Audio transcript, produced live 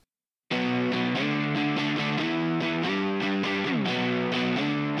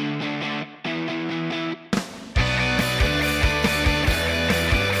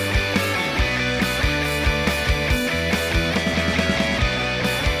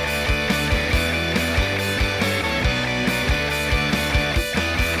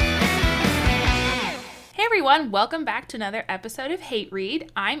everyone. Welcome back to another episode of Hate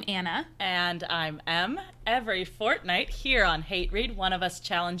Read. I'm Anna. And I'm Em. Every fortnight here on Hate Read, one of us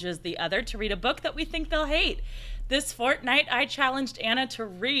challenges the other to read a book that we think they'll hate. This fortnight, I challenged Anna to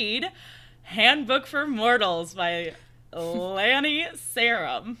read Handbook for Mortals by Lani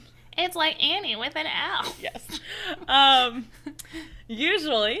Sarum. It's like Annie with an L. Yes.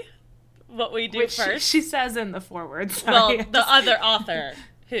 Usually, what we do Which first... she says in the foreword. Well, the other author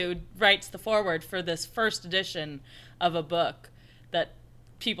who writes the foreword for this first edition of a book that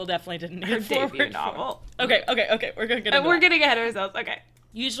people definitely didn't need a foreword debut novel. for. Okay. We're going to get into We're that. getting ahead of ourselves. Okay.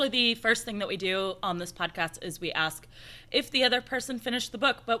 Usually the first thing that we do on this podcast is we ask if the other person finished the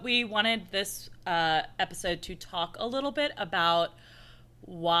book, but we wanted this episode to talk a little bit about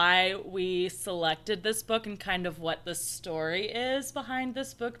why we selected this book and kind of what the story is behind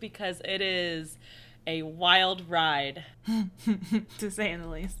this book, because it is a wild ride. To say the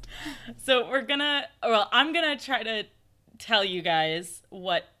least. So I'm going to try to tell you guys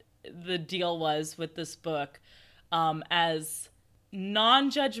what the deal was with this book as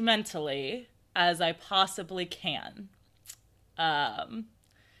non-judgmentally as I possibly can.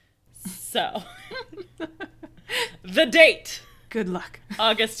 So, the date. Good luck.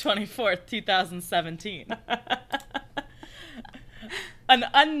 August 24th, 2017. An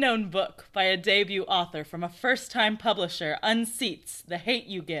unknown book by a debut author from a first-time publisher unseats The Hate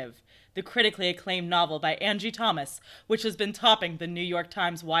U Give, the critically acclaimed novel by Angie Thomas, which has been topping the New York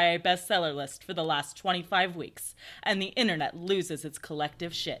Times YA bestseller list for the last 25 weeks, and the internet loses its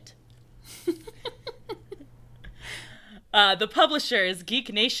collective shit. The publisher is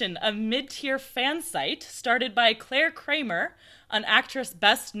Geek Nation, a mid-tier fan site started by Claire Kramer, an actress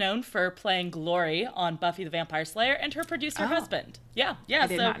best known for playing Glory on Buffy the Vampire Slayer, and her producer husband. Yeah. I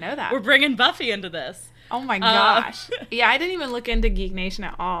did not know that. We're bringing Buffy into this. Oh my gosh. Yeah, I didn't even look into Geek Nation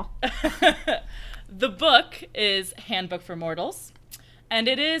at all. The book is Handbook for Mortals, and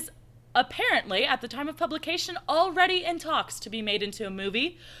it is apparently, at the time of publication, already in talks to be made into a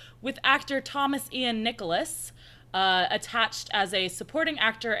movie, with actor Thomas Ian Nicholas attached as a supporting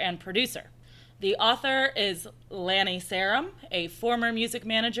actor and producer. The author is Lani Sarum, a former music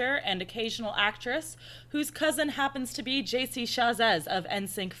manager and occasional actress whose cousin happens to be JC Chazez of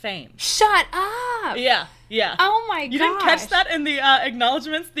NSYNC fame. Shut up! Yeah. Oh my gosh. You didn't catch that in the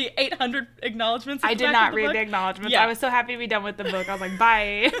acknowledgments, the 800 acknowledgments? I did not read the acknowledgments. Yeah. I was so happy to be done with the book. I was like,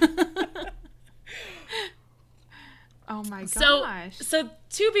 bye. Oh my gosh. So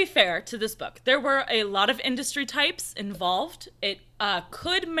to be fair to this book, there were a lot of industry types involved. It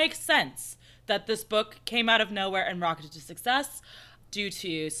could make sense that this book came out of nowhere and rocketed to success due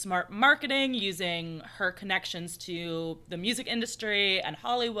to smart marketing, using her connections to the music industry and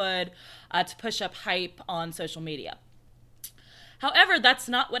Hollywood to push up hype on social media. However, that's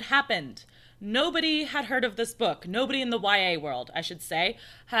not what happened. Nobody had heard of this book. Nobody in the YA world, I should say,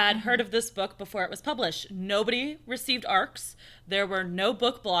 had heard of this book before it was published. Nobody received ARCs. There were no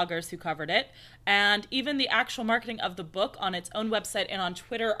book bloggers who covered it. And even the actual marketing of the book on its own website and on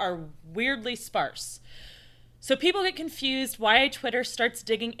Twitter are weirdly sparse. So people get confused. YA Twitter starts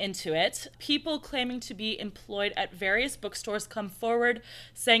digging into it. People claiming to be employed at various bookstores come forward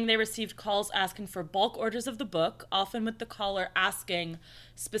saying they received calls asking for bulk orders of the book, often with the caller asking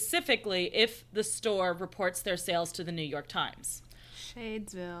specifically if the store reports their sales to the New York Times.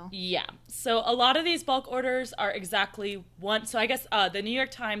 Shadesville. Yeah. So a lot of these bulk orders are exactly one. So I guess the New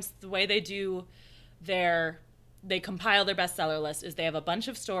York Times, the way they compile their bestseller list is they have a bunch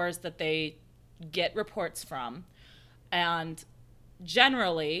of stores that they get reports from, and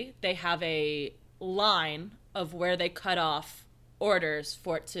generally they have a line of where they cut off orders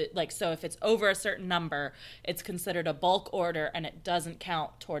for it to, like, so if it's over a certain number, it's considered a bulk order and it doesn't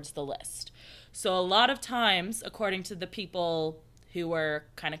count towards the list. So a lot of times, according to the people who were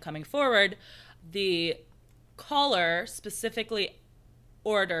kind of coming forward, the caller specifically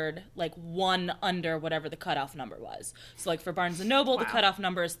ordered like one under whatever the cutoff number was. So like for Barnes & Noble, The cutoff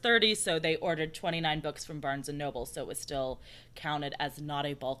number is 30, so they ordered 29 books from Barnes & Noble, so it was still counted as not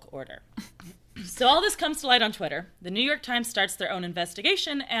a bulk order. So all this comes to light on Twitter. The New York Times starts their own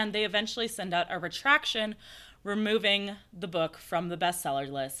investigation, and they eventually send out a retraction removing the book from the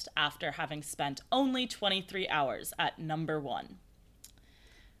bestseller list after having spent only 23 hours at number 1.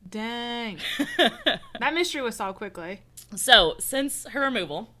 Dang. That mystery was solved quickly. So, since her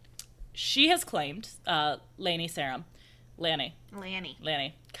removal, she has claimed, Lani Sarum. Lani.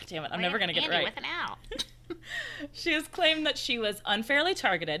 God damn it, I'm never going to get it right. With an L. She has claimed that she was unfairly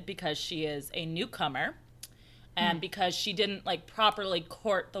targeted because she is a newcomer and because she didn't like properly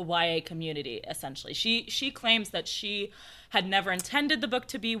court the YA community, essentially. She claims that she had never intended the book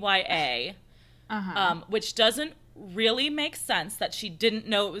to be YA, which doesn't really make sense that she didn't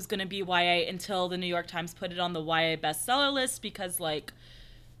know it was going to be YA until the New York Times put it on the YA bestseller list, because, like,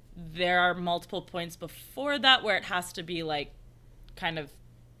 there are multiple points before that where it has to be, like, kind of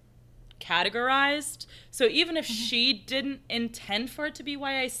categorized. So even if she didn't intend for it to be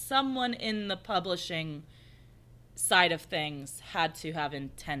YA, someone in the publishing side of things had to have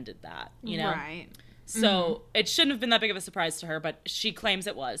intended that, you know? Right. So it shouldn't have been that big of a surprise to her, but she claims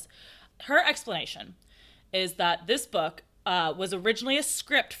it was. Her explanation is that this book was originally a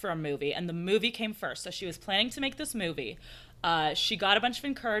script for a movie, and the movie came first. So she was planning to make this movie. She got a bunch of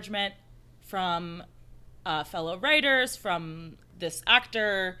encouragement from fellow writers, from this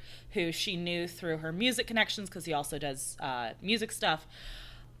actor who she knew through her music connections, because he also does music stuff.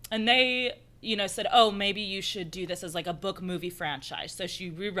 And they, you know, said, oh, maybe you should do this as like a book movie franchise. So she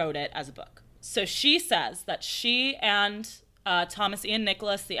rewrote it as a book. So she says that she and Thomas Ian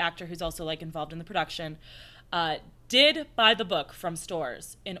Nicholas, the actor who's also like involved in the production, did buy the book from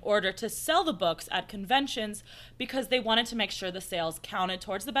stores in order to sell the books at conventions, because they wanted to make sure the sales counted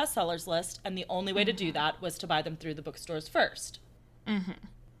towards the bestsellers list, and the only way to do that was to buy them through the bookstores first.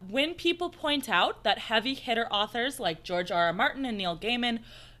 When people point out that heavy hitter authors like George R.R. Martin and Neil Gaiman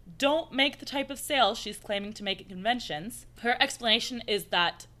don't make the type of sales she's claiming to make at conventions, her explanation is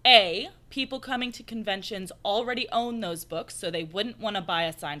that A, people coming to conventions already own those books, so they wouldn't want to buy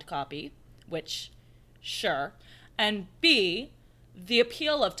a signed copy, which, sure. And B, the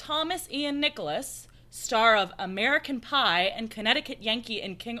appeal of Thomas Ian Nicholas, star of American Pie and Connecticut Yankee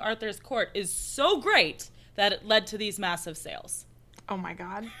in King Arthur's Court, is so great that it led to these massive sales. Oh my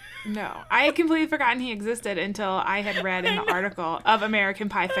God. No. I had completely forgotten he existed until I had read in the article of American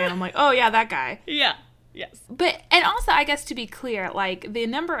Pie fan. I'm like, oh yeah, that guy. Yeah. Yes. But, and also, I guess to be clear, like, the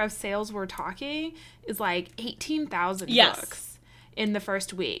number of sales we're talking is like 18,000 books in the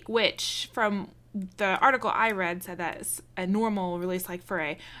first week, which from the article I read said that a normal release, like for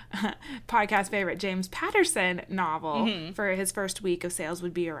a podcast favorite James Patterson novel, for his first week of sales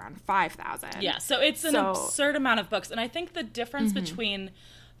would be around 5,000. Yeah, so it's an absurd amount of books. And I think the difference between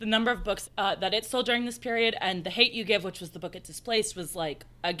the number of books that it sold during this period and The Hate U Give, which was the book it displaced, was like,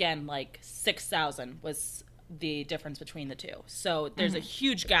 again, like 6,000 was the difference between the two. So there's a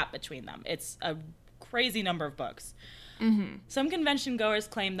huge gap between them. It's a crazy number of books. Some convention goers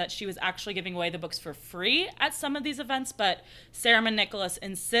claim that she was actually giving away the books for free at some of these events, but Sarum and Nicholas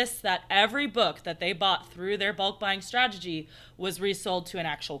insists that every book that they bought through their bulk buying strategy was resold to an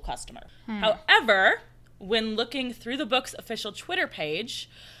actual customer. However, when looking through the book's official Twitter page,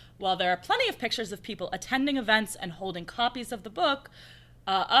 while there are plenty of pictures of people attending events and holding copies of the book,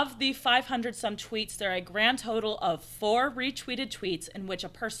 of the 500-some tweets, there are a grand total of 4 retweeted tweets in which a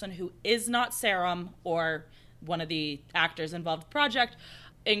person who is not Sarum or one of the actors involved in the project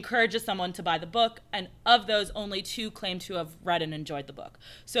encourages someone to buy the book, and of those, only 2 claim to have read and enjoyed the book.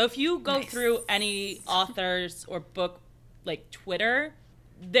 So if you go through any authors or book, like, Twitter,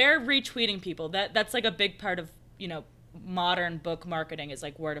 they're retweeting people. That's like a big part of, you know, modern book marketing, is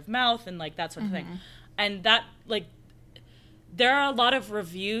like word of mouth and like that sort of thing. And that, like, there are a lot of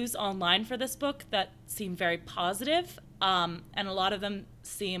reviews online for this book that seem very positive, and a lot of them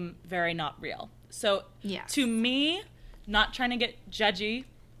seem very not real. So to me, not trying to get judgy,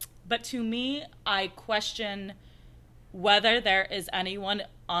 but to me, I question whether there is anyone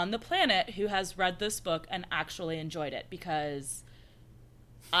on the planet who has read this book and actually enjoyed it, because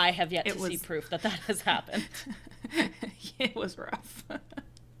I have yet to see proof that has happened. It was rough.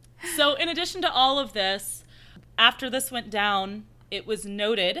 So in addition to all of this, after this went down, it was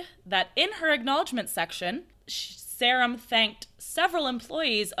noted that in her acknowledgement section, Sarum thanked several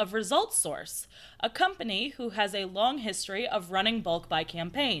employees of Result Source, a company who has a long history of running bulk buy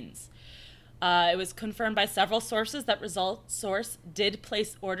campaigns. It was confirmed by several sources that Result Source did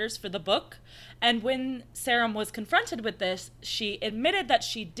place orders for the book, and when Sarum was confronted with this, she admitted that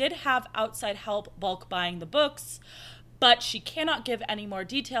she did have outside help bulk buying the books, but she cannot give any more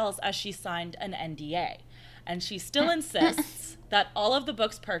details as she signed an NDA. And she still insists that all of the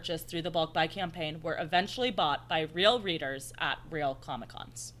books purchased through the bulk buy campaign were eventually bought by real readers at real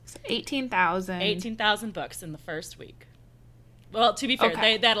Comic-Cons. So 18,000. 18,000 books in the first week. Well, to be fair,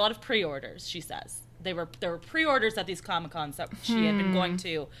 they had a lot of pre-orders, she says. There were pre-orders at these Comic-Cons that she had been going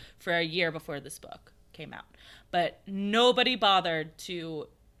to for a year before this book came out. But nobody bothered to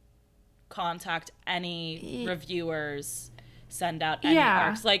contact any reviewers, send out any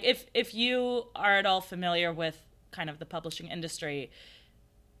arcs. Like, if you are at all familiar with kind of the publishing industry,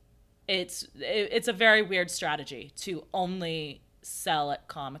 it's a very weird strategy to only sell at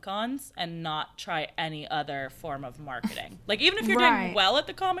Comic-Cons and not try any other form of marketing. Like, even if you're doing well at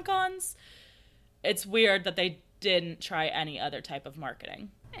the Comic-Cons, it's weird that they didn't try any other type of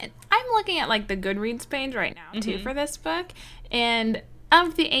marketing. And I'm looking at like the Goodreads page right now too for this book, and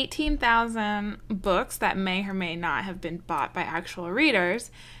of the 18,000 books that may or may not have been bought by actual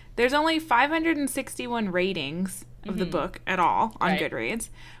readers, there's only 561 ratings of the book at all on Goodreads,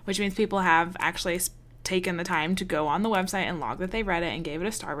 which means people have actually taken the time to go on the website and log that they read it and gave it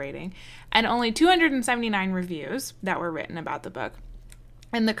a star rating, and only 279 reviews that were written about the book.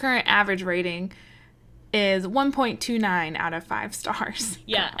 And the current average rating is 1.29 out of 5 stars.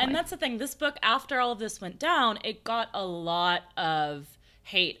 Yeah, currently. and that's the thing. This book, after all of this went down, it got a lot of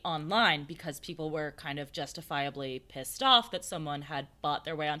hate online because people were kind of justifiably pissed off that someone had bought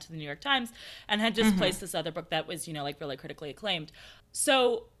their way onto the New York Times and had just placed this other book that was, like really critically acclaimed.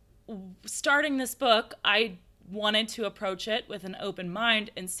 So starting this book, I wanted to approach it with an open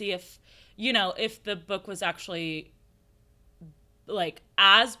mind and see if, if the book was actually like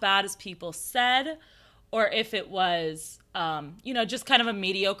as bad as people said, or if it was, just kind of a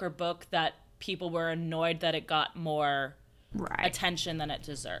mediocre book that people were annoyed that it got more attention than it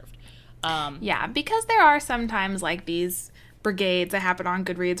deserved. Yeah, because there are sometimes like these brigades that happen on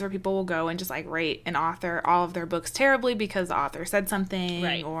Goodreads where people will go and just like rate an author, all of their books terribly because the author said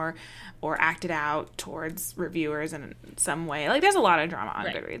something or acted out towards reviewers in some way. Like there's a lot of drama on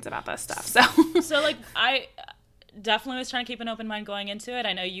Goodreads about this stuff. So like I definitely was trying to keep an open mind going into it.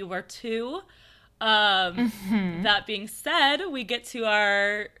 I know you were too. That being said, we get to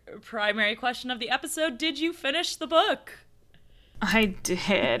our primary question of the episode. Did you finish the book? I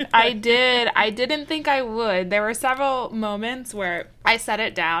did. I didn't think I would. There were several moments where I set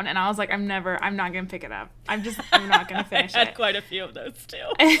it down and I was like, I'm not going to pick it up. I'm not going to finish it. I had quite a few of those too.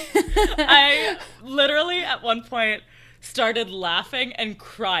 I literally at one point started laughing and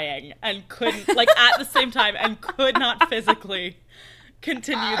crying and couldn't, like at the same time, and could not physically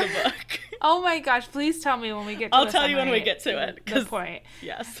continue the book. Oh my gosh, please tell me when we get to I'll tell you when we get to it. The point.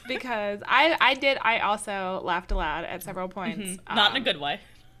 Yes. Because I also laughed aloud at several points. Not in a good way.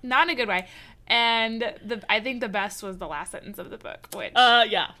 Not in a good way. And I think the best was the last sentence of the book, which...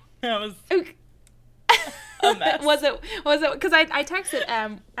 yeah. That was a mess. Was it? Because I texted,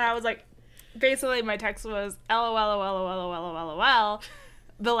 and I was like, basically my text was, LOL, LOL, LOL, LOL, LOL, LOL.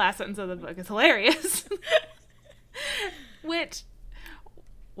 The last sentence of the book is hilarious. Which...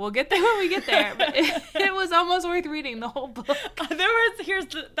 We'll get there when we get there, but it was almost worth reading the whole book.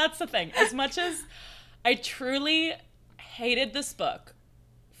 That's the thing. As much as I truly hated this book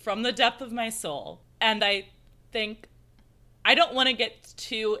from the depth of my soul, and I think I don't want to get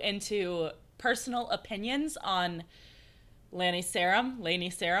too into personal opinions on Lani Sarum. Annie,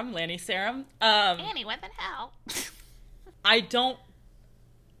 what the hell? I don't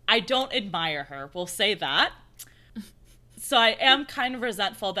admire her. We'll say that. So I am kind of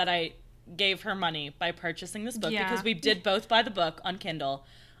resentful that I gave her money by purchasing this book because we did both buy the book on Kindle.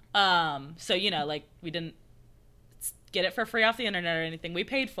 So, like we didn't get it for free off the internet or anything. We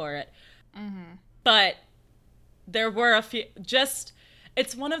paid for it. Mm-hmm. But there were a few,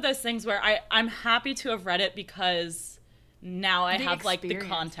 it's one of those things where I'm happy to have read it because now I have like the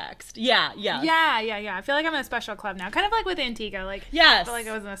context. Yeah. I feel like I'm in a special club now, kind of like with Antigua. Like, yes. I feel like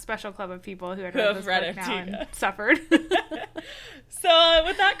I was in a special club of people who had read this book now and suffered. So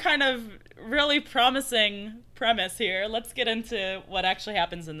with that kind of really promising premise here, let's get into what actually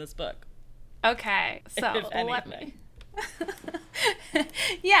happens in this book. Okay, so let me.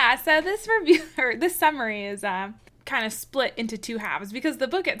 Yeah, so this review or this summary is kind of split into two halves because the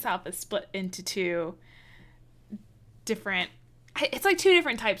book itself is split into two different, it's like two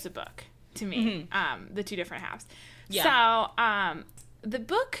different types of book to me. The two different halves. So the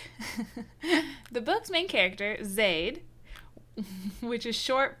book's main character, Zaid, which is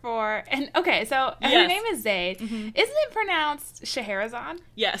short for, and okay, so her name is Zaid. Isn't it pronounced Scheherazade?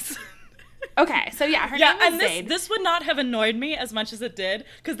 Yes. Okay, so her name is Zaid. This would not have annoyed me as much as it did,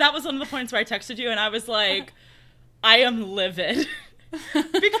 because that was one of the points where I texted you and I was like, I am livid.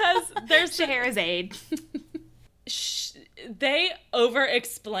 Because there's Scheherazade. They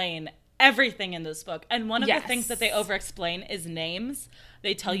over-explain everything in this book. And one of the things that they over-explain is names.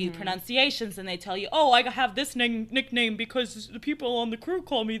 They tell you pronunciations, and they tell you, oh, I have this nickname because the people on the crew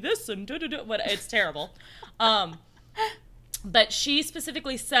call me this, and da-da-da. But it's terrible. But she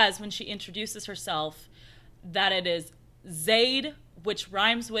specifically says, when she introduces herself, that it is Zaid, which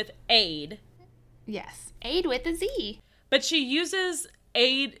rhymes with aid. Yes, aid with a Z. But she uses...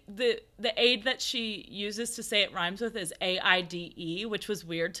 aid, the aid that she uses to say it rhymes with is AIDE, which was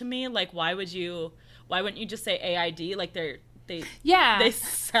weird to me. Like, why wouldn't you just say AID? Like, they they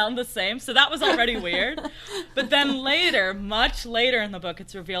sound the same. So that was already weird. But then later, much later in the book,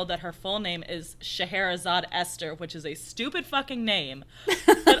 it's revealed that her full name is Scheherazade Esther, which is a stupid fucking name.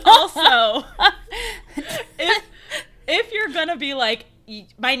 But also, if you're gonna be like,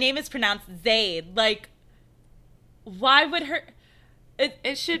 my name is pronounced Zaid, like, why would her...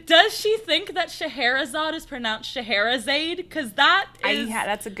 It should. Does she think that Scheherazade is pronounced Scheherazade? Because that is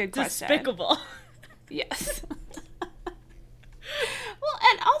that's a good question. Despicable. Yes. Well,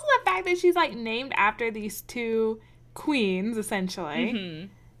 and also the fact that she's like named after these two queens, essentially.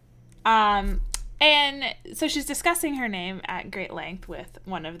 Mm-hmm. And so she's discussing her name at great length with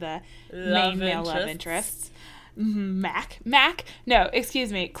one of the main male love interests. Mac. No,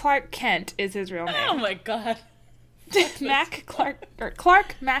 excuse me. Clark Kent is his real name. Oh my god. Clark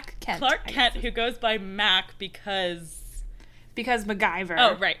Mac Kent. Clark Kent, who goes by Mac because MacGyver.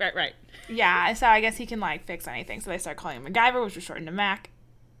 Oh, right. Yeah, so I guess he can like fix anything. So they start calling him MacGyver, which was shortened to Mac,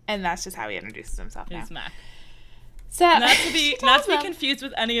 and that's just how he introduces himself now. He's Mac. So not to be confused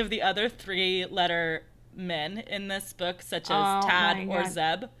with any of the other 3-letter men in this book, such as Tad or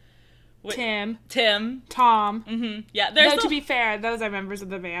Zeb. Tim, Tom. Mm-hmm. Yeah, to be fair, those are members of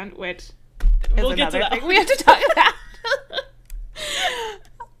the band, which we'll get to that. Thing we have to talk about.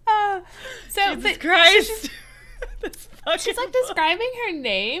 Jesus Christ. She's like describing her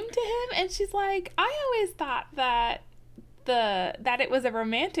name to him, and she's like, I always thought that it was a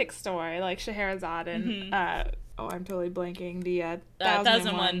romantic story, like Scheherazade and I'm totally blanking, the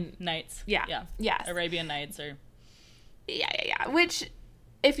 1001 Nights. Yeah. Yes. Arabian Nights or Yeah. Which,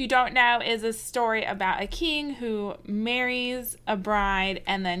 if you don't know, is a story about a king who marries a bride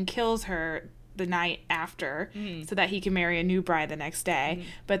and then kills her the night after so that he can marry a new bride the next day.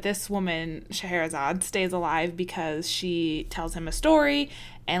 But this woman, Scheherazade, stays alive because she tells him a story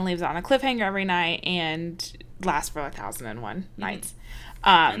and leaves it on a cliffhanger every night and lasts for 1001 nights.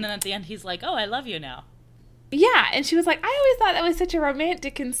 And then at the end he's like, oh, I love you now. Yeah, and she was like, I always thought that was such a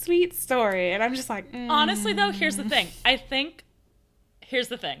romantic and sweet story. And I'm just like, Honestly, though, here's the thing. Here's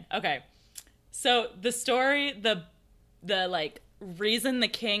the thing. Okay. So the story, the like reason the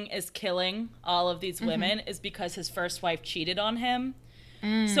king is killing all of these women is because his first wife cheated on him.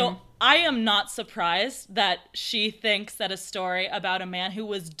 So I am not surprised that she thinks that a story about a man who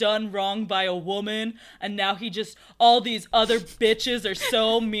was done wrong by a woman and now all these other bitches are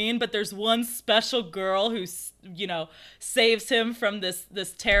so mean, but there's one special girl who, saves him from this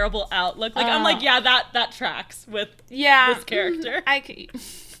terrible outlook. Like, I'm like, yeah, that tracks with this character.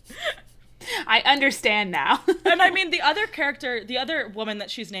 I understand now. And I mean, the other woman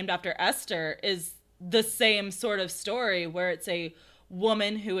that she's named after, Esther, is the same sort of story where it's a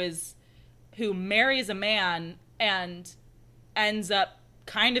woman who marries a man and ends up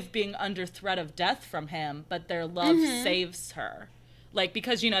kind of being under threat of death from him, but their love saves her. Like,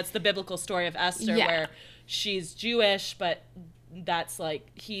 because, it's the biblical story of Esther where she's Jewish, but that's like,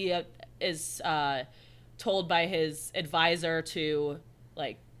 he is told by his advisor to,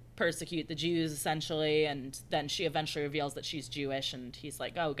 like, persecute the Jews, essentially, and then she eventually reveals that she's Jewish, and he's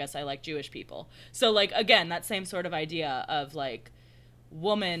like, oh, guess I like Jewish people. So, like, again, that same sort of idea of, like,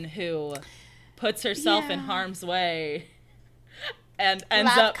 woman who puts herself in harm's way and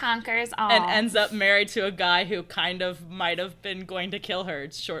ends up married to a guy who kind of might have been going to kill her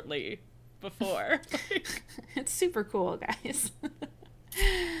shortly before. It's super cool, guys.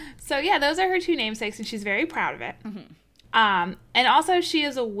 So yeah, those are her two namesakes, and she's very proud of it. And also she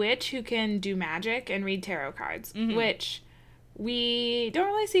is a witch who can do magic and read tarot cards, which we don't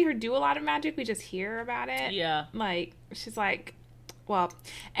really see her do a lot of magic. We just hear about it. Yeah. Like, she's like, well,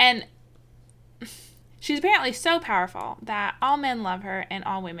 and she's apparently so powerful that all men love her and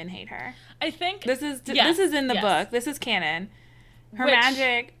all women hate her. I think this is in the book. This is canon. Her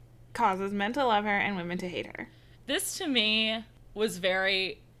magic causes men to love her and women to hate her. This to me was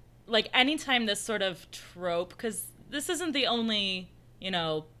very, like, anytime this sort of trope, because this isn't the only,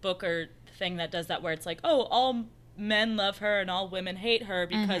 book or thing that does that, where it's like, oh, all men love her and all women hate her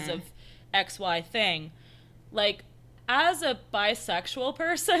because of XY thing. Like, as a bisexual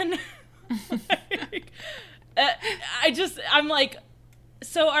person, I'm like,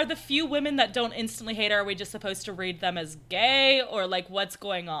 so are the few women that don't instantly hate her, are we just supposed to read them as gay, or like, what's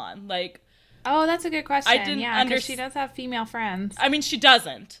going on? Like, oh, that's a good question. Because she does have female friends. I mean, she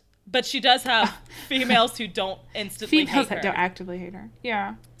doesn't, but she does have females who don't instantly hate her. Females that don't actively hate her.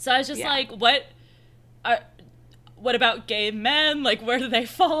 Yeah. So I was just like, what about gay men? Like, where do they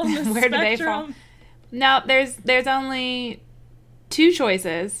fall on the spectrum? Do they fall? No, there's only two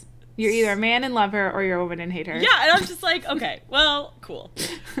choices. You're either a man and love her, or you're a woman and hate her. Yeah, and I'm just like, okay, well, cool.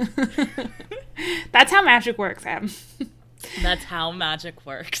 That's how magic works, Em. That's how magic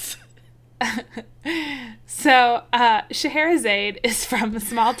works. So, Scheherazade is from a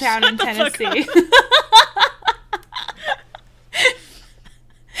small town in Tennessee.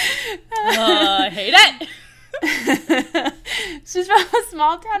 I hate it. She's from a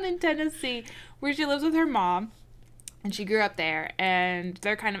small town in Tennessee where she lives with her mom, and she grew up there, and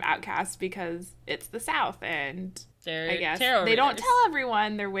they're kind of outcasts because it's the South, and they're I guess tarot they don't readers. tell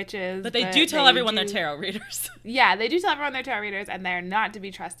everyone they're witches. But they do tell everyone they're tarot readers. Yeah, they do tell everyone they're tarot readers, and they're not to be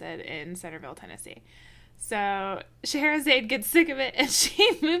trusted in Centerville, Tennessee. So Scheherazade gets sick of it, and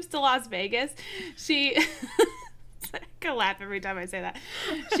she moves to Las Vegas. I can laugh every time I say that.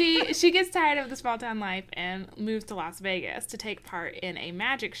 She gets tired of the small town life and moves to Las Vegas to take part in a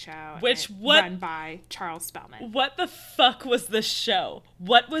magic show run by Charles Spellman. What the fuck was the show?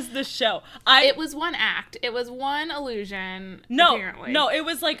 What was the show? It was one act. It was one illusion, apparently. No, it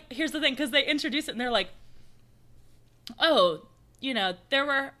was like, here's the thing, because they introduce it and they're like, oh, there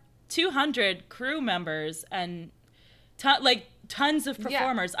were 200 crew members and tons of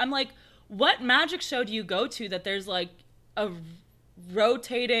performers. Yeah. I'm like, what magic show do you go to that there's like a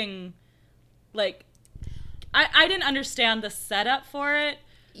rotating, like, I didn't understand the setup for it.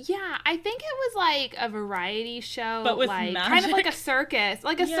 Yeah, I think it was like a variety show, but with like magic? kind of like a circus,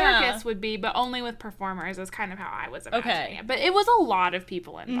 circus would be, but only with performers. Is kind of how I was imagining it. But it was a lot of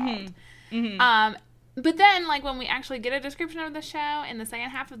people involved. Mm-hmm. But then, like, when we actually get a description of the show in the second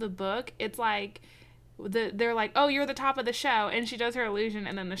half of the book, it's like they're like, oh, you're the top of the show, and she does her illusion,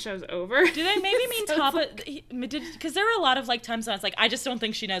 and then the show's over. Do they maybe mean top of? Because there were a lot of like times when I was like, I just don't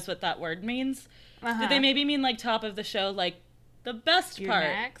think she knows what that word means. Did they maybe mean like top of the show, like the best you're part?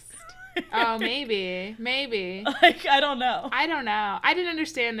 Next. Oh, maybe. Like, I don't know. I didn't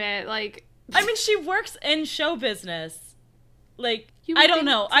understand it. Like, I mean, she works in show business. Like, I don't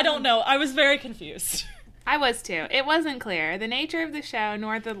know. I was very confused. I was too. It wasn't clear. The nature of the show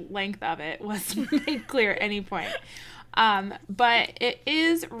nor the length of it was made clear at any point. But it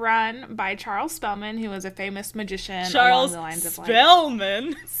is run by Charles Spellman, who was a famous magician along the lines of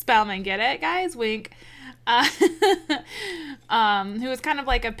Spellman. Spellman, get it, guys? Wink. Who was kind of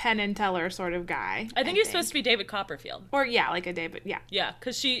like a Penn and Teller sort of guy. I think he's supposed to be David Copperfield. Or like a David, yeah. Yeah,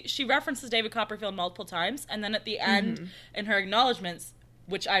 because she references David Copperfield multiple times, and then at the end, in her acknowledgments,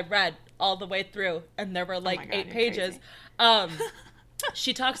 which I read all the way through, and there were like 8 pages,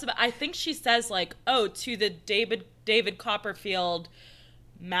 she talks about, I think she says like, oh, to the David Copperfield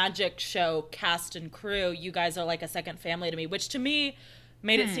magic show cast and crew, you guys are like a second family to me, which to me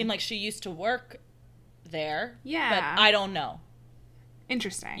made it seem like she used to work there. Yeah. But I don't know.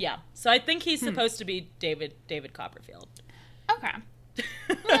 Interesting. Yeah. So I think he's supposed to be David Copperfield. Okay.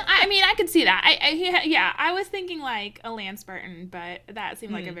 Well, I mean, I could see that. I was thinking like a Lance Burton, but that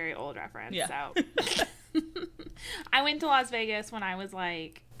seemed like a very old reference. Yeah. So I went to Las Vegas when I was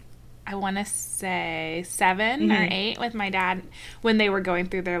like, I want to say 7 or 8 with my dad when they were going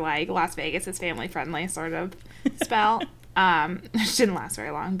through their like Las Vegas is family friendly sort of spell. Which didn't last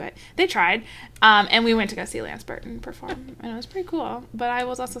very long, but they tried. And we went to go see Lance Burton perform, and it was pretty cool. But I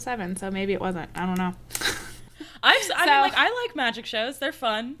was also 7, so maybe it wasn't. I don't know. I mean, I like magic shows. They're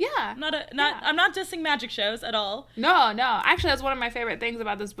fun. Yeah. I'm not dissing magic shows at all. No. Actually, that's one of my favorite things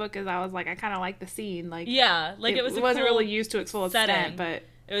about this book is I was like, I kind of like the scene. Like, yeah, like it wasn't cool really used to its full extent, but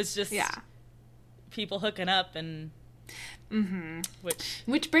it was just people hooking up and.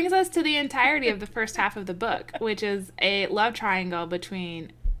 Which brings us to the entirety of the first half of the book, which is a love triangle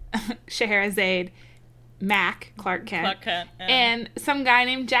between Scheherazade, Clark Kent, and some guy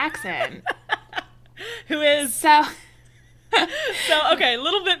named Jackson. Who is... So, okay, a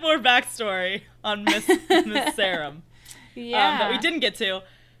little bit more backstory on Miss Sarum. Yeah. That we didn't get to,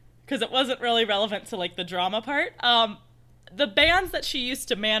 because it wasn't really relevant to, like, the drama part. The bands that she used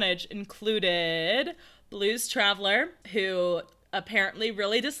to manage included Blues Traveler, who apparently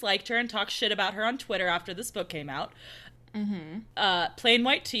really disliked her and talked shit about her on Twitter after this book came out. Plain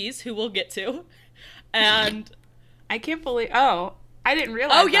White Tees, who we'll get to. And... I can't believe... Oh... I didn't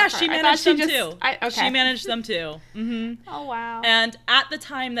realize. Oh yeah, she managed them too. Okay. She managed them too. Oh wow. And at the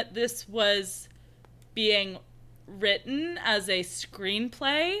time that this was being written as a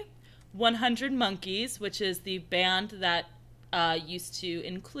screenplay, 100 Monkeys, which is the band that used to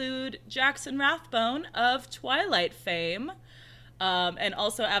include Jackson Rathbone of Twilight fame, and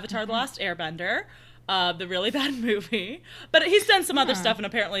also Avatar: The Last Airbender, the really bad movie. But he's done some other stuff, and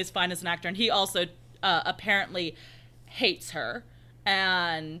apparently is fine as an actor. And he also apparently hates her.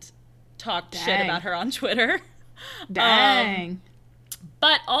 And talked shit about her on Twitter. Dang.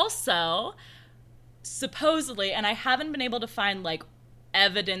 But also, supposedly, and I haven't been able to find, like,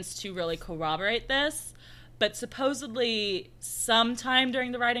 evidence to really corroborate this, But supposedly sometime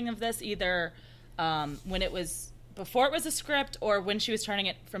during the writing of this, either when it was before it was a script or when she was turning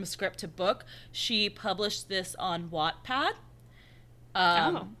it from a script to book, she published this on Wattpad.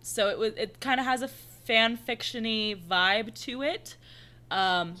 So it kind of has a fan fiction-y vibe to it.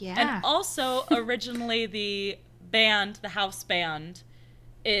 And also originally the house band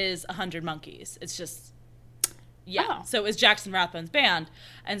is 100 Monkeys. It's just, So it was Jackson Rathbone's band.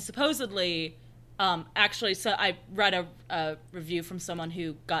 And supposedly, actually, so I read a review from someone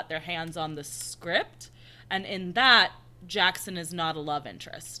who got their hands on the script. And in that, Jackson is not a love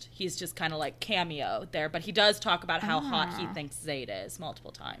interest. He's just kind of like cameo there. But he does talk about how hot he thinks Zayd is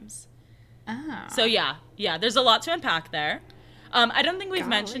multiple times. So yeah, there's a lot to unpack there. I don't think we've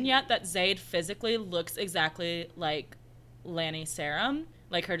mentioned yet that Zayd physically looks exactly like Lani Sarum,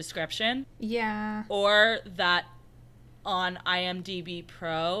 like her description. Yeah. Or that on IMDb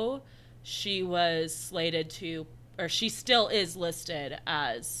Pro, she was slated to, or she still is listed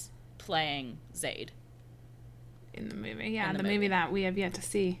as playing Zayd. In the movie, the movie that we have yet to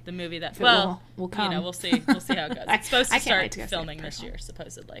see. The movie that, will come. We'll see how it goes. It's supposed to start filming this year,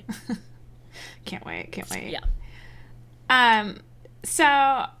 supposedly. Can't wait. Yeah.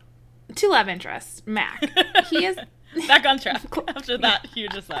 So, two love interests. Mac. He is... Back on track after that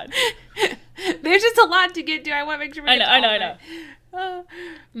huge aside. There's just a lot to get to. I want to make sure we get I know.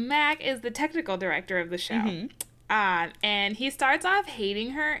 Mac is the technical director of the show. Mm-hmm. And he starts off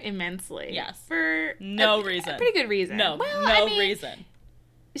hating her immensely. Yes. For no reason. A pretty good reason. No reason.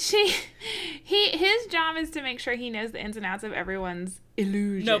 His job is to make sure he knows the ins and outs of everyone's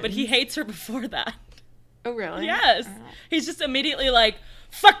illusion. No, but he hates her before that. Oh, really? Yes. He's just immediately like,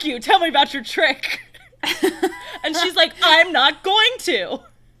 fuck you, tell me about your trick. And she's like, I'm not going to.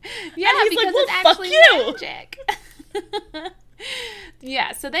 Yeah, and he's because like, well, it's actually fuck magic.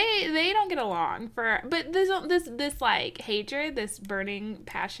 Yeah, so they don't get along but this like hatred, this burning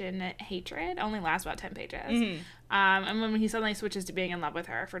passionate hatred only lasts about 10 pages. Mm-hmm. And when he suddenly switches to being in love with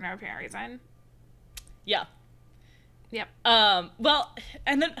her for no apparent reason. Yeah. Yep. Well,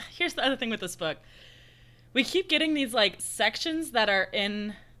 and then here's the other thing with this book. We keep getting these like sections that are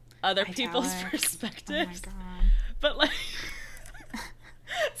in other people's perspectives. Oh my God. But like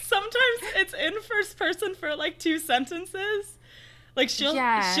sometimes it's in first person for like 2 sentences. Like she'll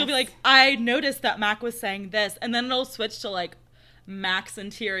be like, I noticed that Mac was saying this, and then it'll switch to like Mac's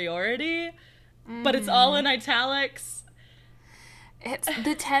interiority, but it's all in italics. It's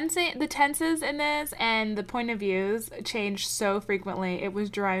the tenses in this and the point of views change so frequently. It was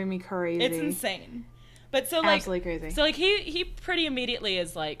driving me crazy. It's insane. But so like absolutely crazy. So like he pretty immediately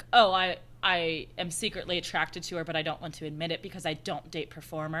is like, oh, I am secretly attracted to her, but I don't want to admit it because I don't date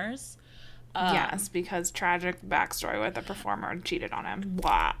performers. Yes, because tragic backstory with a performer cheated on him.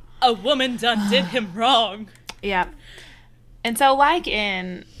 Blah. A woman done did him wrong. Yep. And so, like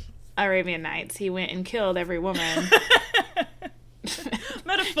in Arabian Nights, he went and killed every woman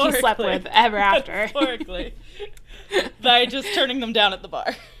metaphorically he slept with ever after. Metaphorically. By just turning them down at the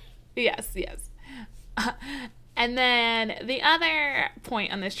bar. Yes. And then the other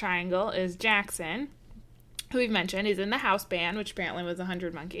point on this triangle is Jackson, who we've mentioned. He's in the house band, which apparently was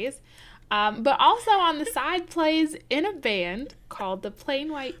 100 Monkeys. But also on the side plays in a band called the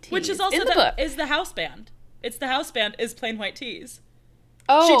Plain White T's. Which is also is the house band. It's the house band is Plain White T's.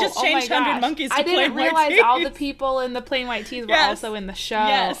 Oh, she just changed 100 Monkeys to Plain White T's. I didn't realize all the people in the Plain White T's were also in the show.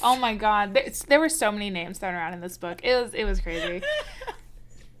 Yes. Oh my God. There were so many names thrown around in this book. It was crazy.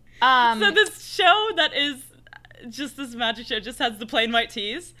 So this show that is just this magic show just has the Plain White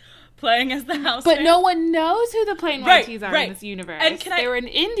T's playing as the house band. But no one knows who the Plain White T's are in this universe. And they were an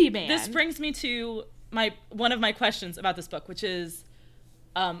indie band. This brings me to one of my questions about this book, which is,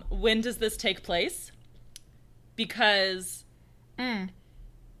 when does this take place? Because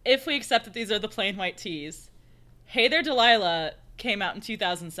if we accept that these are the Plain White T's, Hey There Delilah came out in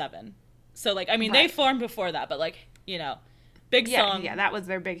 2007. So, like, I mean, they formed before that, but, like, you know, big song. Yeah, that was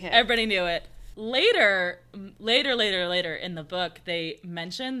their big hit. Everybody knew it. Later in the book, they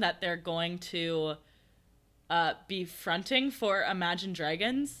mention that they're going to be fronting for Imagine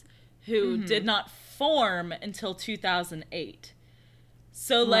Dragons, who did not form until 2008.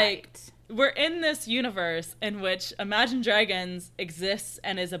 So, like, we're in this universe in which Imagine Dragons exists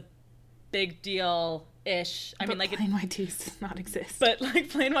and is a big deal-ish. I mean, like, Plain White T's does not exist. But, like,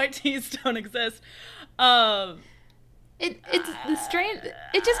 Plain White T's don't exist. It's the strange.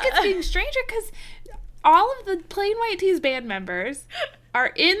 It just gets being stranger because all of the Plain White T's band members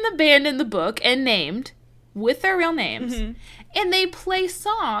are in the band in the book and named with their real names, and they play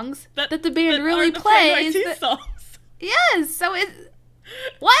songs that the band really plays. Songs. Yes. So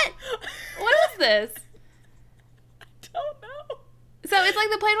what? What is this?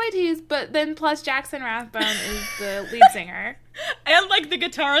 like the Plain White T's, but then plus Jackson Rathbone is the lead singer. And like the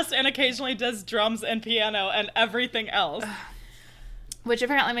guitarist and occasionally does drums and piano and everything else. Which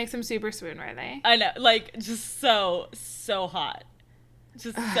apparently makes him super swoon-worthy. I know, like, just so hot.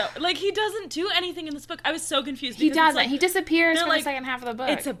 Just so, like, he doesn't do anything in this book. I was so confused. He doesn't. Like, he disappears for like, the second half of the book.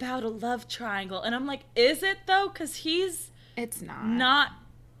 It's about a love triangle. And I'm like, is it, though? Because he's... It's not. Not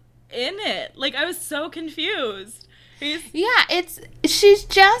in it. Like, I was so confused. She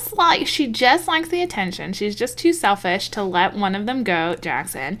just likes the attention. She's just too selfish to let one of them go,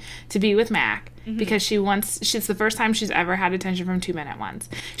 Jackson, to be with Mac. Mm-hmm. Because it's the first time she's ever had attention from two men at once.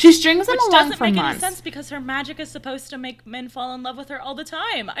 She strings them along for months. Which doesn't make any sense because her magic is supposed to make men fall in love with her all the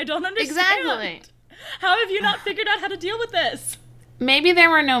time. I don't understand. Exactly. How have you not figured out how to deal with this? Maybe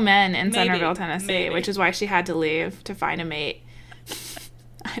there were no men in Centerville, Tennessee, which is why she had to leave to find a mate.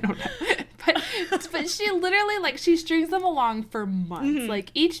 I don't know. But she literally, like, she strings them along for months. Mm-hmm.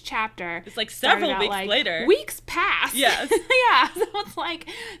 Like, each chapter... It's like several weeks later. Weeks pass. Yes. Yeah. So it's like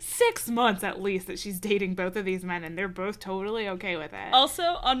 6 months at least that she's dating both of these men, and they're both totally okay with it. Also,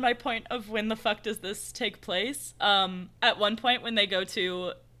 on my point of when the fuck does this take place, at one point when they go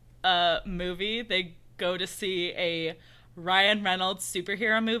to a movie, they go to see a Ryan Reynolds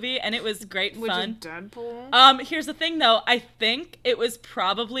superhero movie, and it was great fun. Which is Deadpool? Here's the thing, though. I think it was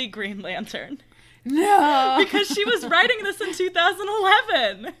probably Green Lantern. No! Because she was writing this in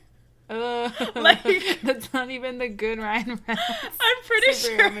 2011. Like, that's not even the good Ryan Reynolds. I'm pretty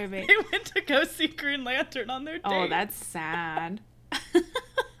sure movie. They went to go see Green Lantern on their date. Oh, that's sad.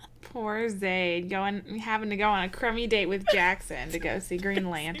 Poor Zayd having to go on a crummy date with Jackson to go see Green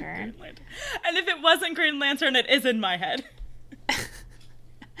Lantern. And if it wasn't Green Lantern, it is in my head.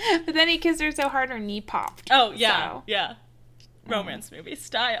 But then he kissed her so hard her knee popped. Oh, yeah, so. Yeah. Romance movie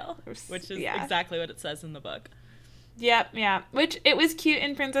style, which is exactly what it says in the book. Yep, yeah. Which, it was cute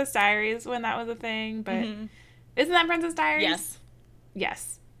in Princess Diaries when that was a thing, but isn't that Princess Diaries? Yes.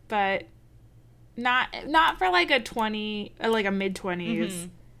 Yes, but not for like a mid-20s. Mm-hmm.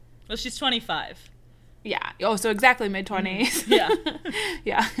 Well, she's 25. Yeah. Oh, so exactly mid-20s. Yeah.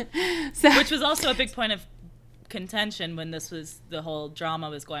 Yeah. So, which was also a big point of contention when the whole drama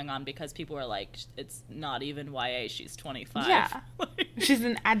was going on, because people were like, it's not even YA, she's 25. Yeah. She's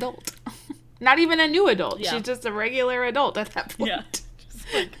an adult. Not even a new adult. Yeah. She's just a regular adult at that point. Yeah.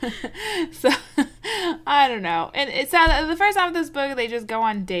 Just like... So, I don't know. And it's the first half of this book, they just go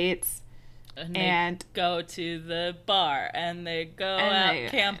on dates. And they go to the bar, and they go out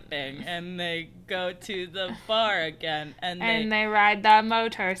camping, and they go to the bar again, and they ride the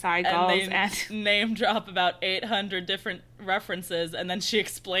motorcycles, and they name drop about 800 different references, and then she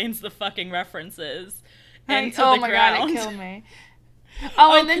explains the fucking references into the ground. Oh my god, it killed me.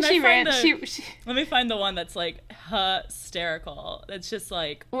 Oh, and then she ran. She let me find the one that's like hysterical. It's just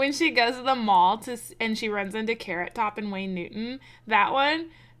like when she goes to the mall and she runs into Carrot Top and Wayne Newton. That one.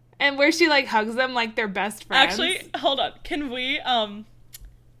 And where she, like, hugs them like they're best friends. Actually, hold on. Can we,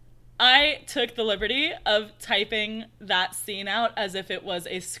 I took the liberty of typing that scene out as if it was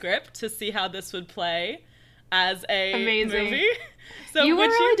a script to see how this would play as a movie. So you were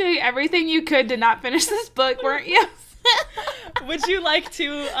really doing everything you could to not finish this book, weren't you? Would you like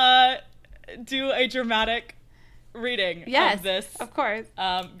to do a dramatic reading of this? Yes, of course.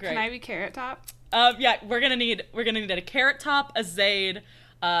 Great. Can I be Carrot Top? Yeah, we're gonna need a Carrot Top, a Zayd,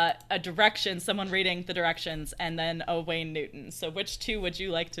 a direction, someone reading the directions, and then a Wayne Newton. So which two would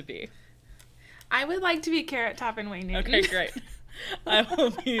you like to be? I would like to be Carrot Top and Wayne Newton. Okay, great. I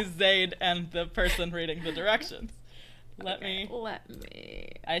will be Zayd and the person reading the directions. Let me.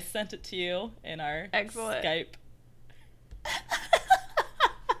 I sent it to you in our Skype.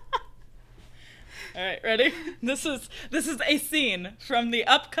 All right, ready? This is a scene from the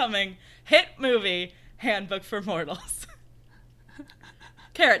upcoming hit movie Handbook for Mortals.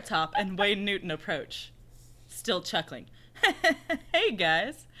 Carrot Top and Wayne Newton approach, still chuckling. Hey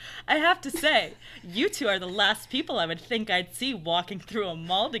guys, I have to say, you two are the last people I would think I'd see walking through a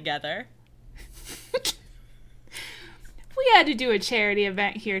mall together. We had to do a charity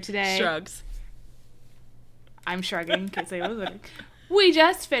event here today. Shrugs. I'm shrugging because I was looking. We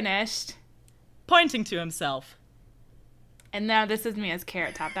just finished. Pointing to himself. And now this is me as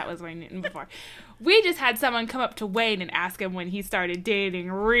Carrot Top. That was Wayne Newton before. We just had someone come up to Wayne and ask him when he started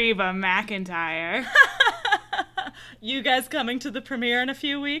dating Reba McEntire. You guys coming to the premiere in a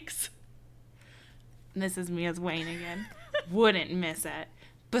few weeks? And this is me as Wayne again. Wouldn't miss it.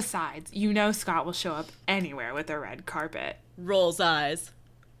 Besides, you know Scott will show up anywhere with a red carpet. Rolls eyes.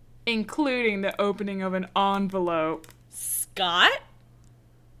 Including the opening of an envelope. Scott?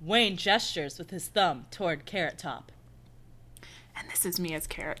 Wayne gestures with his thumb toward Carrot Top. and this is me as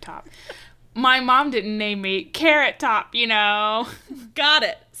Carrot Top. My mom didn't name me Carrot Top, you know. Got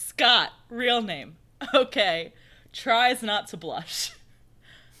it. Scott, real name. Okay, tries not to blush.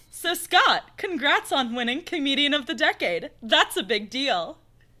 So Scott, congrats on winning Comedian of the Decade. That's a big deal.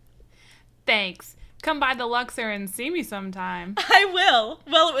 Thanks. Come by the Luxor and see me sometime. I will.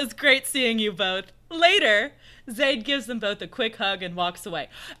 Well, it was great seeing you both. Later, Zaid gives them both a quick hug and walks away.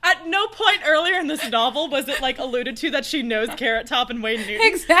 At no point earlier in this novel was it, like, alluded to that she knows Carrot Top and Wayne Newton.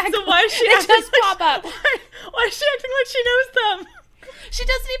 Exactly. So why is she acting just like pop up. Why is she acting like she knows them? She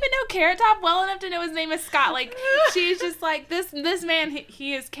doesn't even know Carrot Top well enough to know his name is Scott. Like, she's just like, this man,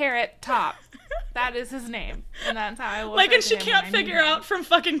 he is Carrot Top. That is his name. And that's how I will. Like, and she can't figure out from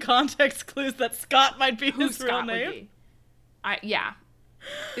fucking context clues that Scott might be his real name. Yeah.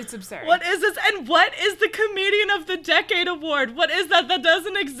 It's absurd. What is this? And what is the Comedian of the Decade award? What is that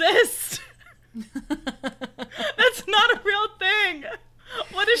doesn't exist? That's not a real thing.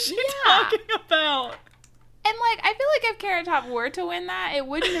 What is she talking about? And, like, I feel like if Carrot Top were to win that, it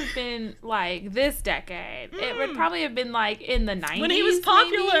wouldn't have been, like, this decade. It would probably have been, like, in the 90s. When he was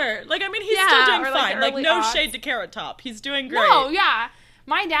popular. Maybe? Like, I mean, he's still doing fine. Like, no shade to Carrot Top. He's doing great. No, yeah.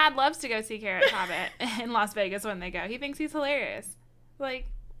 My dad loves to go see Carrot Top in Las Vegas when they go. He thinks he's hilarious. Like,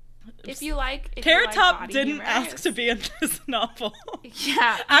 if you like... Carrot Top didn't ask to be in this novel.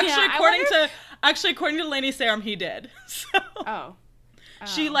 Yeah. Actually, according to Lainey Sarum, he did. So. Oh.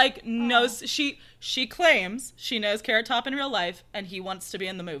 She, like, knows... She claims she knows Carrot Top in real life, and he wants to be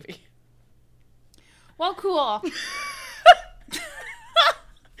in the movie. Well, cool.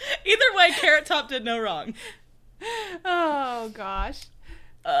 Either way, Carrot Top did no wrong. Oh, gosh.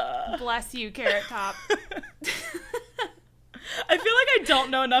 Bless you, Carrot Top. I feel like I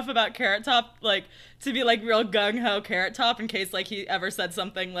don't know enough about Carrot Top, like, to be, like, real gung-ho Carrot Top in case, like, he ever said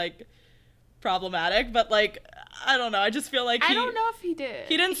something, like, problematic, but, like, I don't know. I just feel like I don't know if he did.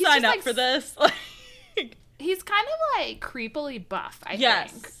 He didn't sign up for this. Like, he's kind of, like, creepily buff, I think.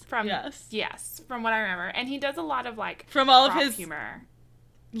 Yes, from what I remember. And he does a lot of, like, from all of his humor.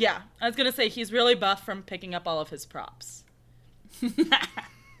 Yeah, I was gonna say, he's really buff from picking up all of his props.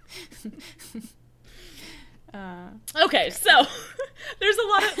 Okay, so there's a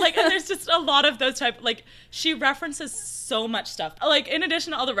lot of, like, and there's just a lot of those type, like, she references so much stuff. Like, in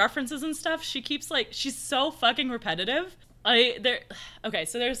addition to all the references and stuff, she keeps, like, she's so fucking repetitive. Okay,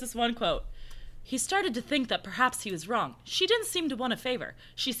 so there's this one quote. He started to think that perhaps he was wrong. She didn't seem to want a favor.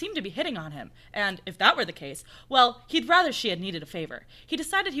 She seemed to be hitting on him. And if that were the case, well, he'd rather she had needed a favor. He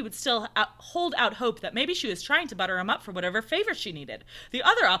decided he would still hold out hope that maybe she was trying to butter him up for whatever favor she needed. The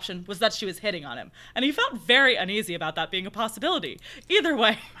other option was that she was hitting on him. And he felt very uneasy about that being a possibility. Either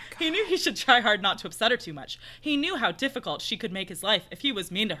way, he knew he should try hard not to upset her too much. He knew how difficult she could make his life if he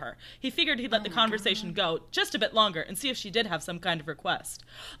was mean to her. He figured he'd let the conversation go just a bit longer and see if she did have some kind of request.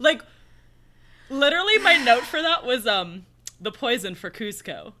 Like, literally, my note for that was the poison for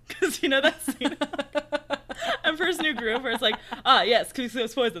Cusco. Because, you know that scene? Emperor's New Groove, where it's like, yes,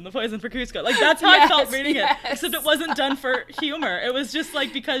 Cusco's poison, the poison for Cusco. Like, that's how I felt reading it. Except it wasn't done for humor. It was just,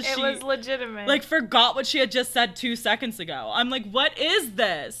 like, because she... It was legitimate. Like, forgot what she had just said 2 seconds ago. I'm like, what is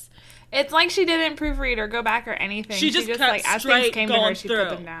this? It's like she didn't proofread or go back or anything. She just kept like, as things came to her, she put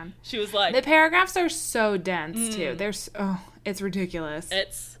them down. She was like... The paragraphs are so dense, too. It's ridiculous.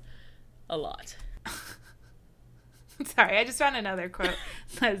 It's a lot. Sorry, I just found another quote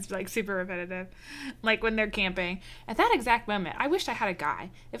that's, like, super repetitive. Like, when they're camping. At that exact moment, I wished I had a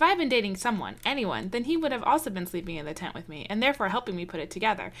guy. If I had been dating anyone, then he would have also been sleeping in the tent with me, and therefore helping me put it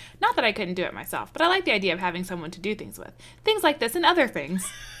together. Not that I couldn't do it myself, but I like the idea of having someone to do things with. Things like this and other things.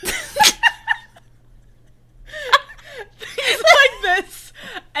 Things like this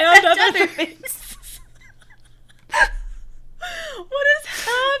and other things. What is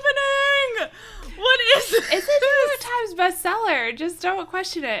happening? What is this? It's a New York Times bestseller. Just don't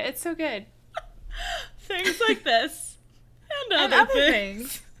question it. It's so good. Things like this and other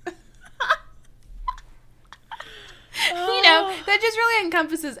things. You know, that just really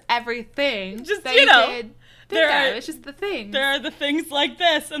encompasses everything. Just, that you know, it's just the things. There are the things like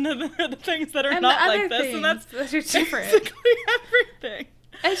this, and then there are the things that are not like this, and that's different. Basically everything.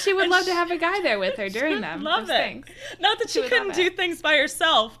 And she would love to have a guy there with her during them. Love it. Things. Not that she couldn't do things by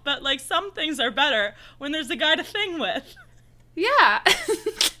herself, but, like, some things are better when there's a guy to thing with. Yeah.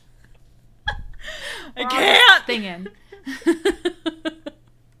 I can't. Thinging.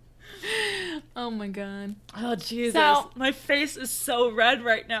 Oh my god. Oh Jesus. My face is so red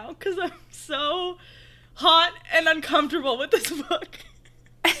right now because I'm so hot and uncomfortable with this book.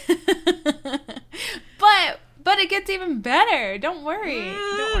 But it gets even better. Don't worry.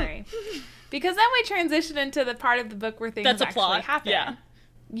 Don't worry. Because then we transition into the part of the book where things actually happen. Yeah.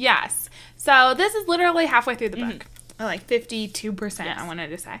 Yes. So this is literally halfway through the book. Like 52%, I wanted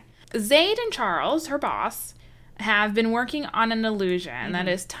to say. Zaid and Charles, her boss, have been working on an illusion that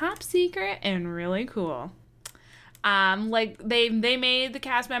is top secret and really cool. Like they made the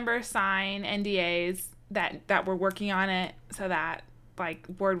cast members sign NDAs that were working on it so that like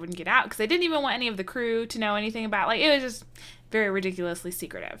word wouldn't get out, because they didn't even want any of the crew to know anything about, like, it was just very ridiculously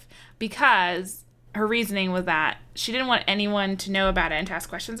secretive, because her reasoning was that she didn't want anyone to know about it and to ask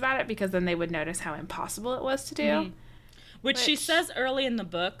questions about it, because then they would notice how impossible it was to do. Which she says early in the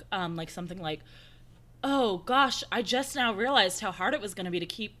book, like something like, oh gosh, I just now realized how hard it was going to be to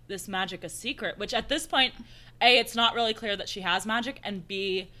keep this magic a secret, which at this point, A, it's not really clear that she has magic, and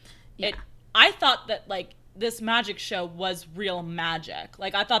B, I thought that, like, this magic show was real magic.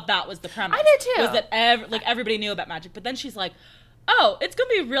 Like, I thought that was the premise. I did too. Was that everybody knew about magic. But then she's like, oh, it's going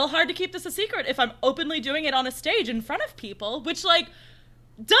to be real hard to keep this a secret if I'm openly doing it on a stage in front of people, which, like,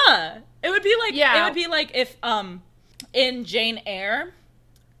 duh. It would be like if in Jane Eyre,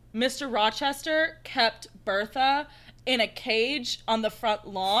 Mr. Rochester kept Bertha in a cage on the front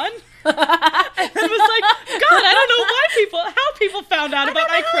lawn. And it was like, God, I don't know how people found out about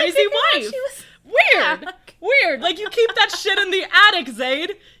my crazy wife. Weird. Weird. Like, you keep that shit in the attic,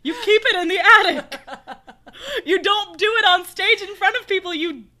 Zaid. You keep it in the attic. You don't do it on stage in front of people,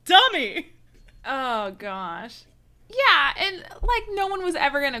 you dummy. Oh, gosh. Yeah, and, like, no one was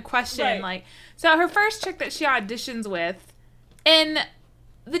ever going to question, like... So her first trick that she auditions with, and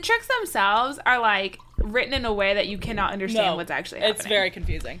the tricks themselves are, like, written in a way that you cannot understand what's actually happening. It's very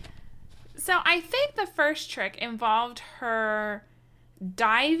confusing. So I think the first trick involved her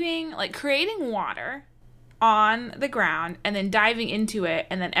diving, like, creating water on the ground and then diving into it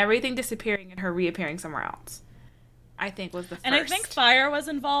and then everything disappearing and her reappearing somewhere else, I think, was the first. And I think fire was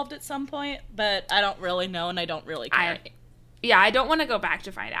involved at some point, but I don't really know and I don't really care. I don't want to go back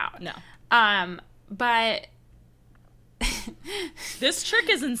to find out. No. But... This trick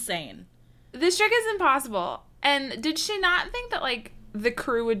is insane. This trick is impossible. And did she not think that, like, the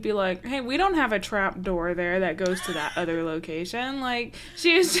crew would be like, hey, we don't have a trap door there that goes to that other location? Like,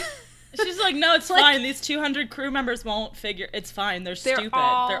 she's like, no, it's like, fine. These 200 crew members won't figure. It's fine. They're stupid.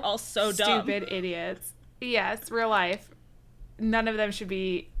 They're all so dumb. Stupid idiots. Yes, real life. None of them should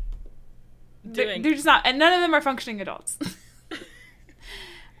be doing. They're just not, and none of them are functioning adults.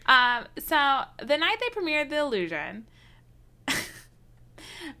 So the night they premiered the illusion,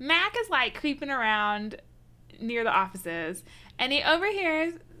 Mac is like creeping around near the offices, and he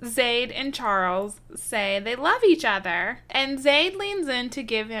overhears Zaid and Charles say they love each other, and Zaid leans in to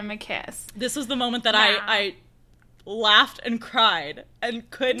give him a kiss. This was the moment that I laughed and cried and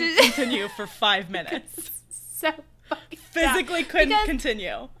couldn't continue for 5 minutes. So fucking physically couldn't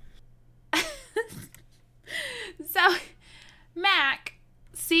continue. So Mac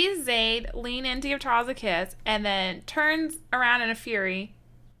sees Zaid lean in to give Charles a kiss and then turns around in a fury.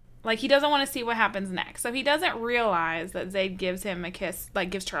 Like, he doesn't want to see what happens next. So he doesn't realize that Zaid gives him a kiss, like,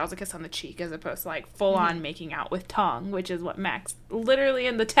 gives Charles a kiss on the cheek, as opposed to, like, full-on making out with tongue, which is what Max literally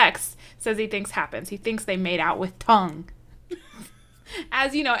in the text says he thinks happens. He thinks they made out with tongue.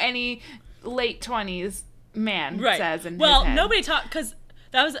 As, you know, any late 20s man says in his head. Nobody talked, because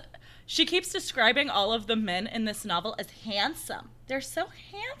that was... She keeps describing all of the men in this novel as handsome. They're so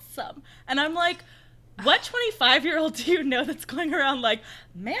handsome. And I'm like... What 25-year-old do you know that's going around like,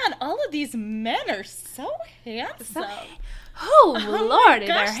 man, all of these men are so handsome. Lordy,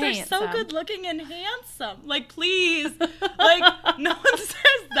 they're handsome. They're so good looking and handsome. Like, please. Like, no one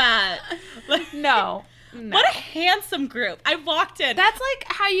says that. Like, no. What a handsome group. I walked in. That's like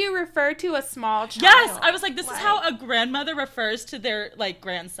how you refer to a small child. Yes. I was like, this is how a grandmother refers to their, like,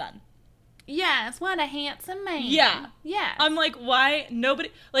 grandson. Yes, what a handsome man. Yeah. Yeah. I'm like, why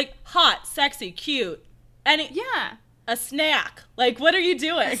nobody, like, hot, sexy, cute. A snack. Like, what are you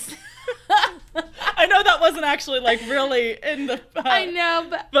doing? I know that wasn't actually, like, really in the... I know,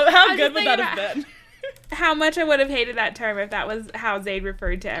 but how good would that have been? How much I would have hated that term if that was how Zaid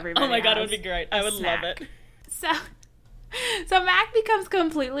referred to everybody. Oh my God, it would be great. I would love it. So Mac becomes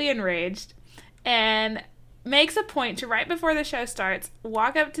completely enraged and makes a point to, right before the show starts,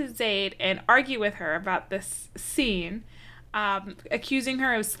 walk up to Zaid and argue with her about this scene, accusing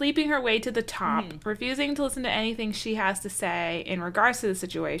her of sleeping her way to the top, refusing to listen to anything she has to say in regards to the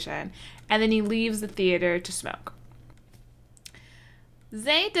situation, and then he leaves the theater to smoke.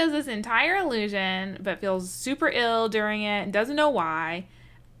 Zaid does this entire illusion, but feels super ill during it and doesn't know why.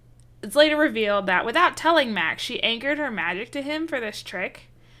 It's later revealed that without telling Max, she anchored her magic to him for this trick,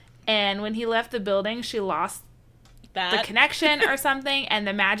 and when he left the building, she lost the connection or something, and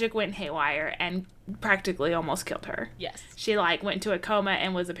the magic went haywire and practically almost killed her. Yes. She, like, went into a coma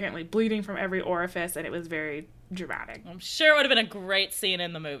and was apparently bleeding from every orifice, and it was very dramatic. I'm sure it would have been a great scene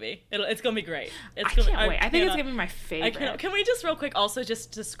in the movie. It's going to be great. I can't wait. I think it's going to be my favorite. Can we just real quick also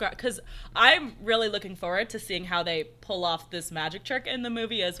just describe, because I'm really looking forward to seeing how they pull off this magic trick in the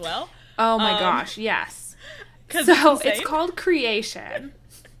movie as well. Oh my gosh, yes. So it's called Creation.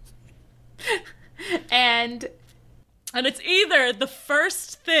 And it's either the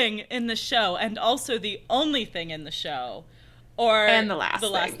first thing in the show and also the only thing in the show, or and the last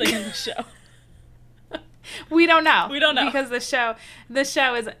thing in the show. We don't know. We don't know. Because the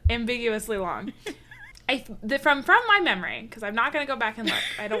show is ambiguously long. From my memory, because I'm not going to go back and look.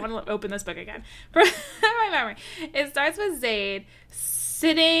 I don't want to open this book again. From my memory, it starts with Zaid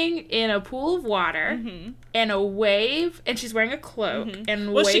sitting in a pool of water, and a wave, and she's wearing a cloak,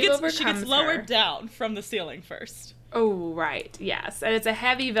 and wave overcomes her. She gets lowered down from the ceiling first. Oh, right, yes. And it's a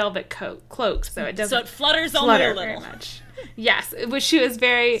heavy velvet cloak, so it doesn't So it flutters only a little. Very much. Yes, which she was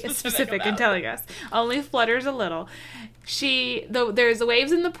very specific in telling us. Only flutters a little. There's the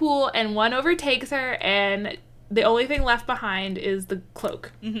waves in the pool, and one overtakes her, and the only thing left behind is the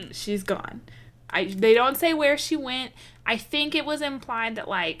cloak. She's gone. They don't say where she went. I think it was implied that,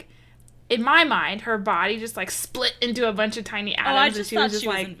 like, in my mind, her body just, like, split into a bunch of tiny atoms. I just thought she was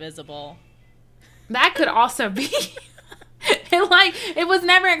like, invisible. That could also be. It was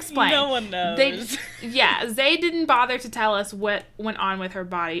never explained. No one knows. Zaid didn't bother to tell us what went on with her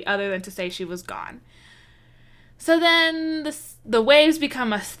body other than to say she was gone. So then the waves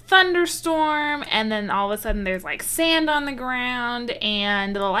become a thunderstorm, and then all of a sudden there's, like, sand on the ground,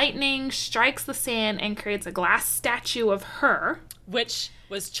 and the lightning strikes the sand and creates a glass statue of her. Which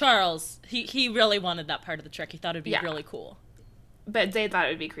was Charles. He really wanted that part of the trick. He thought it'd be really cool. But Zaid thought it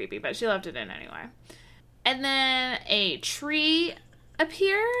would be creepy, but she left it in anyway. And then a tree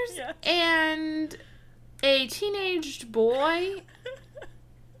appears, and a teenaged boy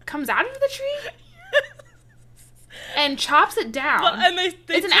comes out of the tree and chops it down. Well, and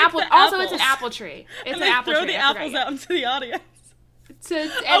it's an apple. Also, it's an apple tree. It's an apple tree. They throw the apples out into the audience.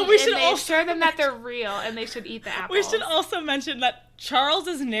 And they assure them that they're real, and they should eat the apples. We should also mention that Charles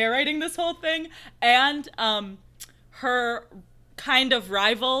is narrating this whole thing, and her kind of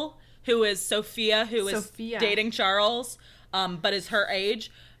rival, who is Sophia, who is dating Charles, but is her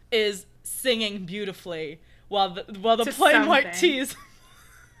age, is singing beautifully while the plain white tees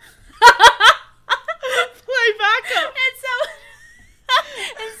play backup.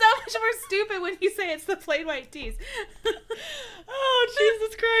 It's so much more stupid when you say it's the plain white tees. Oh,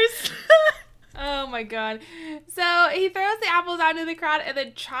 Jesus Christ. Oh my god. So he throws the apples out into the crowd and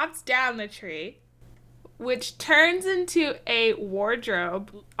then chops down the tree, which turns into a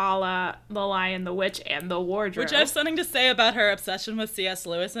wardrobe a la The Lion, the Witch, and the Wardrobe. Which I have something to say about her obsession with C.S.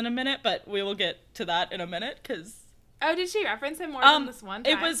 Lewis in a minute, but we will get to that in a minute, because... Oh, did she reference him more than this one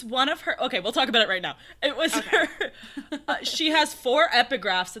time? It was one of her... Okay, we'll talk about it right now. It was her... she has 4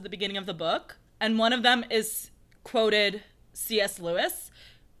 epigraphs at the beginning of the book, and one of them is quoted C.S. Lewis,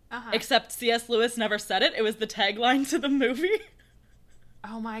 except C.S. Lewis never said it. It was the tagline to the movie.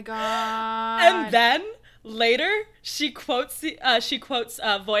 Oh my god. And then... later, she quotes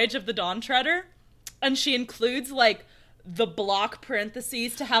Voyage of the Dawn Treader, and she includes, like, the block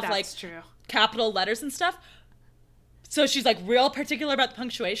parentheses to have, capital letters and stuff. So she's, like, real particular about the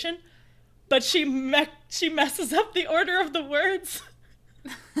punctuation, but she messes up the order of the words.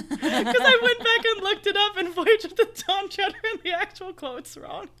 Because I went back and looked it up, and Voyage of the Dawn Treader and the actual quote's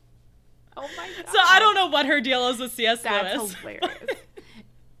wrong. Oh my god. So I don't know what her deal is with C.S. Lewis. That's hilarious.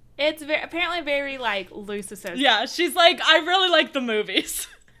 It's apparently very, like, loose association. Yeah, she's like, I really like the movies.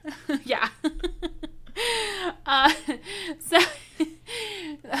 Yeah. So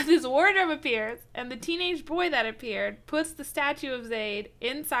this wardrobe appears, and the teenage boy that appeared puts the statue of Zaid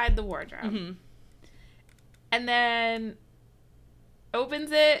inside the wardrobe. And then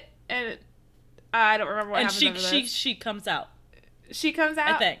opens it, and I don't remember what happens after this. She comes out. She comes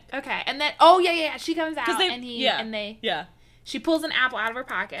out? I think. Okay, and then, she comes out, she pulls an apple out of her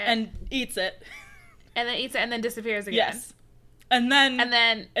pocket. And eats it. And then eats it and then disappears again. Yes. And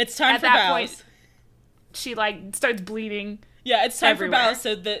then it's time for bows. Point, she, like, starts bleeding. Yeah, it's time everywhere.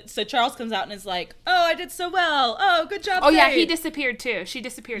 For bows. So Charles comes out and is like, oh, I did so well. Oh, good job, Oh, Zaid. Yeah, he disappeared, too. She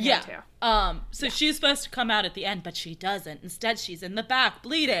disappeared him, too. So she's supposed to come out at the end, but she doesn't. Instead, she's in the back,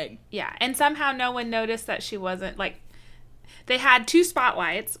 bleeding. Yeah, and somehow no one noticed that she wasn't, like... They had 2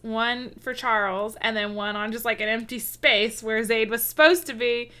 spotlights, one for Charles, and then one on just, like, an empty space where Zaid was supposed to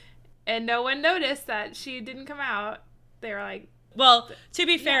be, and no one noticed that she didn't come out. They were like, Well, to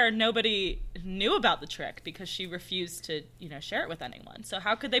be fair, nobody knew about the trick because she refused to, share it with anyone. So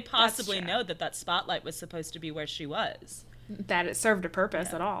how could they possibly know that spotlight was supposed to be where she was? That it served a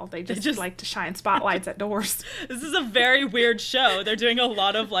purpose at all. They just like to shine spotlights at doors. This is a very weird show. They're doing a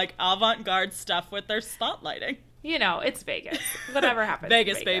lot of like avant-garde stuff with their spotlighting. It's Vegas. Whatever happens.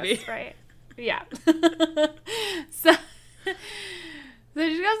 Vegas, baby. Right? Yeah. So she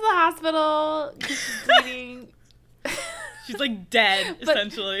goes to the hospital. She's bleeding. She's like dead,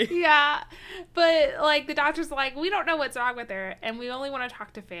 essentially. Yeah. But like the doctor's like, we don't know what's wrong with her, and we only want to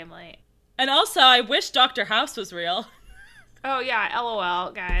talk to family. And also, I wish Dr. House was real. Oh yeah,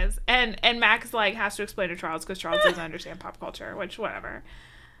 LOL, guys. And Max like has to explain to Charles because Charles doesn't understand pop culture, which whatever.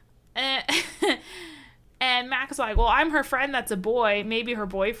 And Max is like, well, I'm her friend that's a boy, maybe her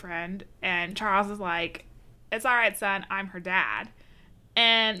boyfriend. And Charles is like, it's all right, son, I'm her dad.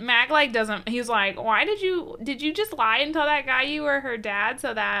 And Mac like doesn't, he's like, why did you just lie and tell that guy you were her dad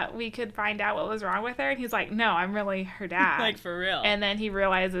so that we could find out what was wrong with her? And he's like, no, I'm really her dad. Like for real. And then he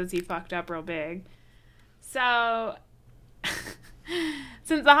realizes he fucked up real big. So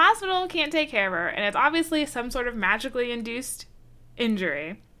since the hospital can't take care of her, and it's obviously some sort of magically induced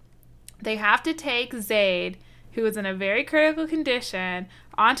injury, they have to take Zaid, who is in a very critical condition,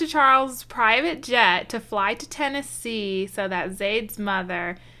 onto Charles' private jet to fly to Tennessee so that Zaid's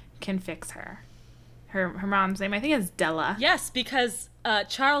mother can fix her. Her mom's name, I think, is Della. Yes, because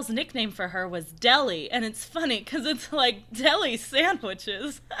Charles' nickname for her was Deli, and it's funny because it's like deli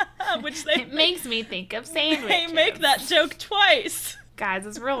sandwiches, which they it makes me think of sandwiches. They make that joke twice. Guys,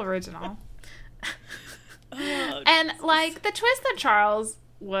 it's real original. Oh, and like the twist that Charles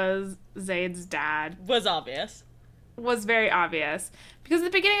was Zaid's dad was obvious. Was very obvious. Because at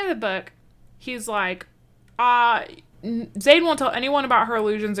the beginning of the book, he's like, Zaid won't tell anyone about her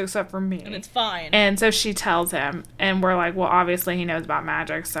illusions except for me. And it's fine. And so she tells him, and we're like, well, obviously he knows about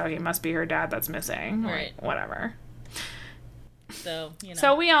magic, so he must be her dad that's missing. Right. Like, whatever. So,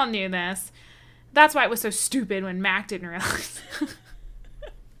 So we all knew this. That's why it was so stupid when Mac didn't realize.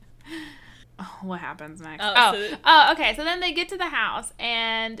 Oh, what happens next? Okay. So then they get to the house,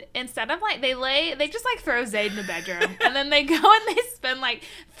 and instead of like they just like throw Zaid in the bedroom, and then they go and they spend like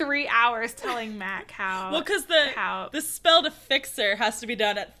 3 hours telling Mac how. Well, because the spell to fix her has to be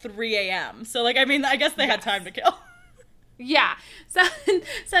done at 3 a.m. So like, I mean, I guess they had time to kill. Yeah. So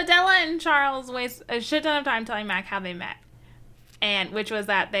Della and Charles waste a shit ton of time telling Mac how they met, and which was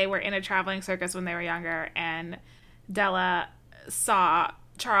that they were in a traveling circus when they were younger, and Della saw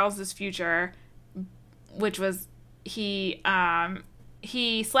Charles's future, which was he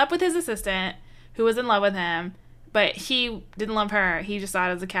slept with his assistant who was in love with him, but he didn't love her. He just saw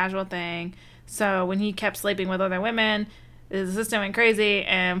it as a casual thing. So when he kept sleeping with other women, his assistant went crazy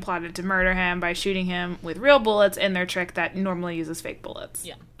and plotted to murder him by shooting him with real bullets in their trick that normally uses fake bullets.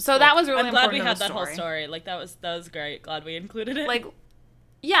 Yeah. So that was really important. I'm glad we had that whole story. Like that was great. Glad we included it. Like,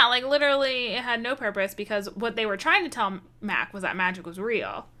 yeah, like literally it had no purpose because what they were trying to tell Mac was that magic was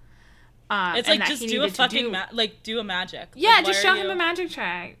real. It's like just do a fucking do a magic. Yeah, like, just show him a magic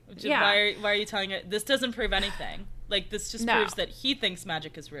trick. Yeah. Why are you telling it? This doesn't prove anything. Like this just proves that he thinks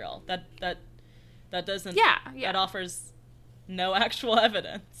magic is real. That doesn't. Yeah. That offers no actual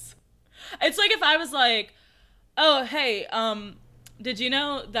evidence. It's like if I was like, oh hey, did you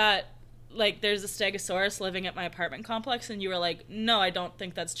know that like there's a stegosaurus living at my apartment complex, and you were like, no, I don't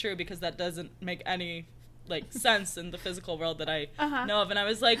think that's true because that doesn't make any like sense in the physical world that I know of. And I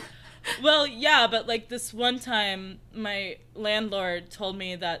was like, well, yeah, but like this one time my landlord told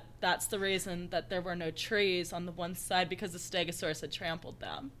me that that's the reason that there were no trees on the one side because the stegosaurus had trampled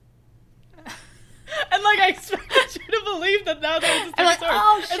them. And like I expected you to believe that now there was a stegosaurus. Like,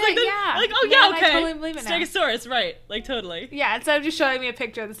 oh shit, like, yeah. Like, oh yeah, okay. I totally believe it now. Stegosaurus, right? Like totally. Yeah, instead of just showing me a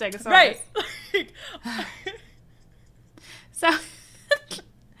picture of the stegosaurus. Right.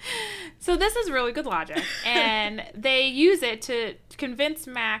 So this is really good logic, and they use it to convince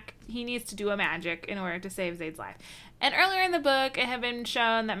Mac he needs to do a magic in order to save Zaid's life. And earlier in the book, it had been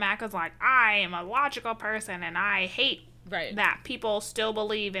shown that Mac was like, I am a logical person, and I hate that people still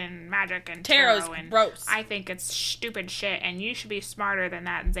believe in magic and tarot, and gross. I think it's stupid shit, and you should be smarter than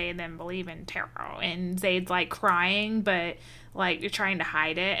that, and Zaid then believe in tarot. And Zaid's like crying, but like you're trying to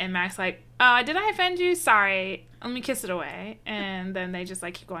hide it, and Mac's like, did I offend you? Sorry, let me kiss it away. And then they just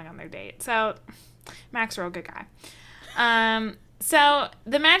like keep going on their date. So Mac's a real good guy. So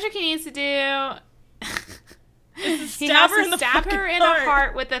the magic he needs to do he has to stab her in the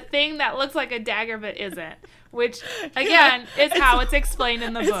heart with a thing that looks like a dagger but isn't. Which, again, is how it's explained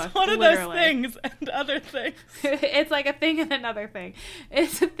in the book. It's one of those things and other things. It's like a thing and another thing.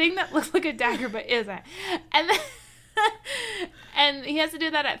 It's a thing that looks like a dagger but isn't. And then And he has to do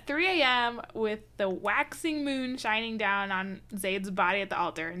that at 3 a.m. with the waxing moon shining down on Zaid's body at the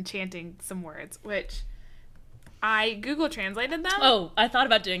altar and chanting some words, which I Google translated them. Oh, I thought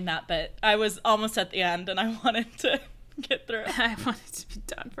about doing that, but I was almost at the end and I wanted to get through. I wanted to be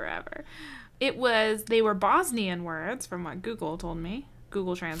done forever. They were Bosnian words from what Google told me.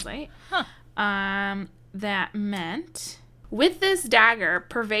 Google Translate. Huh. That meant, with this dagger,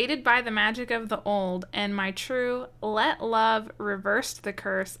 pervaded by the magic of the old, and my true, let love reversed the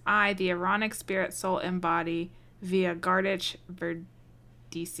curse, I, the Aaronic spirit soul embody, via Gardich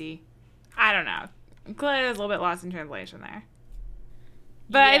Verdisi. I don't know. Clearly, I was a little bit lost in translation there.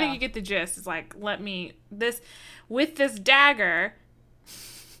 But yeah. I think you get the gist. It's like, with this dagger,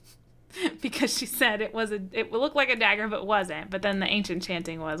 because she said it looked like a dagger, but wasn't. But then the ancient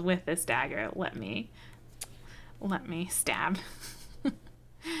chanting was, with this dagger, let me stab.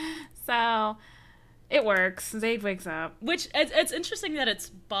 So it works. Zaid wakes up. Which, it's interesting that it's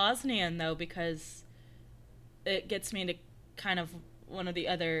Bosnian, though, because it gets me into kind of one of the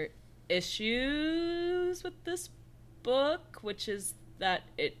other issues with this book, which is that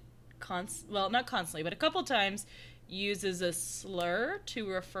it not constantly, but a couple times uses a slur to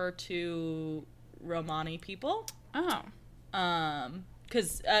refer to Romani people. Oh.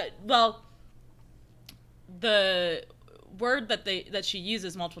 Because the word that she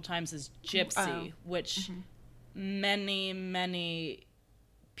uses multiple times is gypsy, which many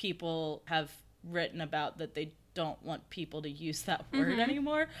people have written about, that they don't want people to use that word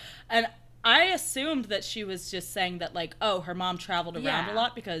anymore. And I assumed that she was just saying that, like, oh, her mom traveled around a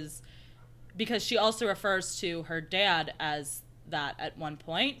lot, because she also refers to her dad as that at one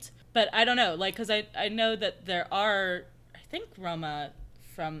point. But I don't know, like, because I know that there are, I think, Roma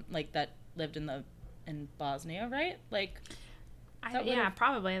from, like, that lived in Bosnia, right? Like,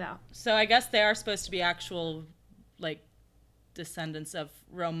 probably, though. So I guess they are supposed to be actual, like, descendants of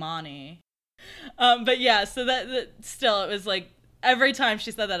Romani. But yeah, so that still, it was like, every time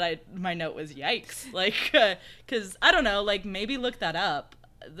she said that, my note was yikes. Like, because, I don't know, like, maybe look that up.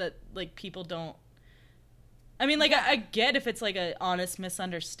 That, like, people don't, I mean, like, I get if it's, like, an honest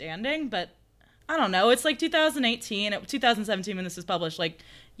misunderstanding, but I don't know. It's, like, 2017 when this was published. Like,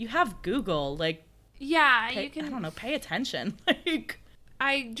 you have Google, like, you can, I don't know, pay attention. Like,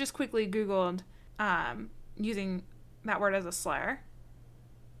 I just quickly Googled using that word as a slur,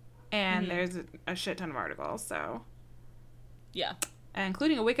 and there's a shit ton of articles, so. Yeah.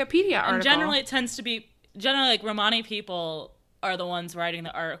 Including a Wikipedia article. And generally it tends to be, like, Romani people are the ones writing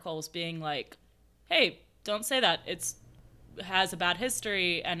the articles being like, hey, don't say that. It has a bad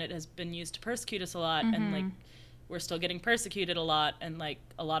history, and it has been used to persecute us a lot, and, like, we're still getting persecuted a lot, and, like,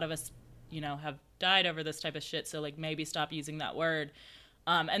 a lot of us, have died over this type of shit, so, like, maybe stop using that word.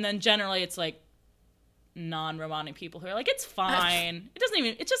 And then generally it's, like, non-Romani people who are like, it's fine. It doesn't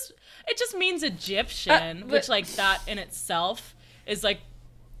even, it just means Egyptian, which, like, that in itself is, like,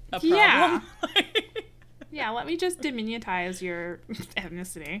 a problem. Yeah. Yeah, let me just diminutize your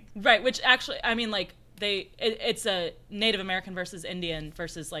ethnicity. Right, which actually, I mean, like, it's a Native American versus Indian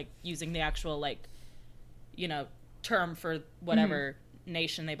versus, like, using the actual, like, term for whatever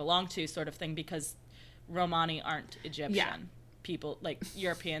nation they belong to, sort of thing, because Romani aren't Egyptian. Yeah. People, like,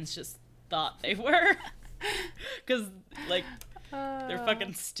 Europeans just thought they were. Because, like, they're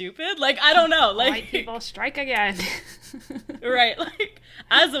fucking stupid. Like, I don't know. Like, white people strike again. Right, like,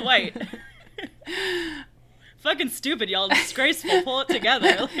 as a white. Fucking stupid, y'all. Disgraceful. Pull it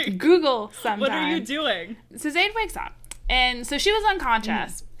together. Like, Google sometime. What are you doing? So Zaid wakes up. And so she was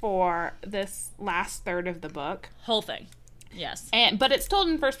unconscious for this last third of the book. Whole thing. Yes. But it's told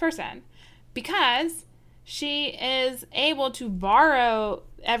in first person because she is able to borrow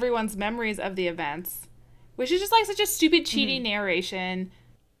everyone's memories of the events, which is just, like, such a stupid, cheaty narration.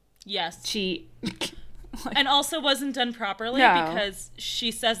 Yes. Cheat. And also wasn't done properly because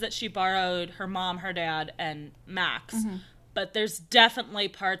she says that she borrowed her mom, her dad, and Max. But there's definitely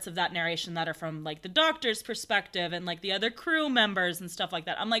parts of that narration that are from, like, the doctor's perspective and, like, the other crew members and stuff like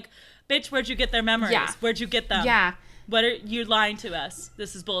that. I'm like, bitch, where'd you get their memories? Yeah. Where'd you get them? Yeah. What are you lying to us?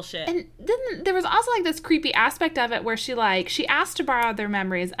 This is bullshit. And then there was also, like, this creepy aspect of it where she asked to borrow their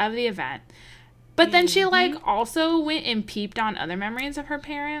memories of the event. But then she, like, also went and peeped on other memories of her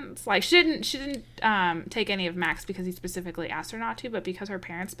parents. Like, she didn't take any of Max because he specifically asked her not to, but because her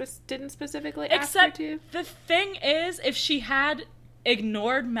parents didn't specifically ask her to. The thing is, if she had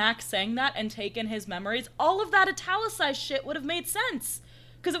ignored Max saying that and taken his memories, all of that italicized shit would have made sense.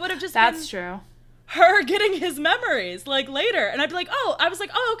 Because it would have just That's true. her getting his memories, like, later. And I'd be like, I was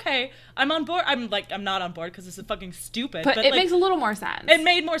like, okay, I'm on board. I'm not on board because this is fucking stupid. But it makes a little more sense. It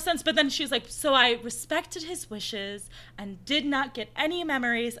made more sense. But then she's like, so I respected his wishes and did not get any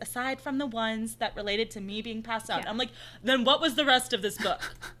memories aside from the ones that related to me being passed out. Yeah. I'm like, then what was the rest of this book?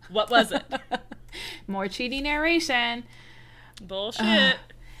 What was it? More cheaty narration. Bullshit.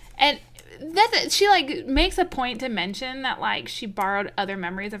 And she, like, makes a point to mention that, like, she borrowed other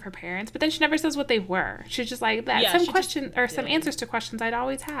memories of her parents, but then she never says what they were. She's just like, some answers to questions I'd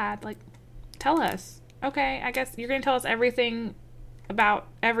always had. Like, tell us. Okay, I guess you're going to tell us everything about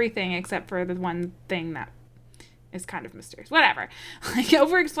everything except for the one thing that is kind of mysterious. Whatever. Like,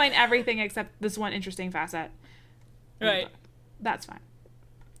 over-explain everything except this one interesting facet. Right. That's fine.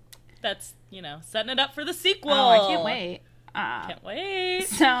 That's, setting it up for the sequel. Oh, I can't wait. Can't wait.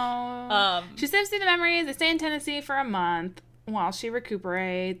 So, she sifts through the memories. They stay in Tennessee for a month while she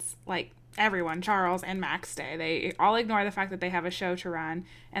recuperates. Like, everyone, Charles and Max stay. They all ignore the fact that they have a show to run,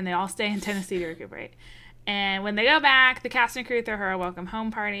 and they all stay in Tennessee to recuperate. And when they go back, the cast and crew throw her a welcome home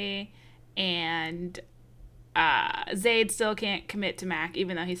party, and Zaid still can't commit to Mac,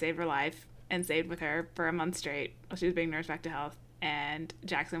 even though he saved her life and stayed with her for a month straight while she was being nursed back to health. And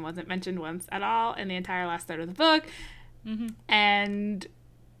Jackson wasn't mentioned once at all in the entire last third of the book. Mm-hmm. And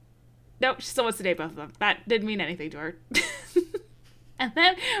nope, she still wants to date both of them. That didn't mean anything to her. And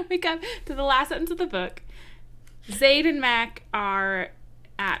then we come to the last sentence of the book. Zaid and Mac are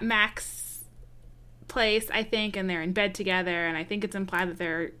at Mac's place, I think, and they're in bed together, and I think it's implied that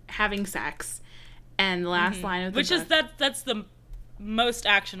they're having sex. And the last line of the book... that's the most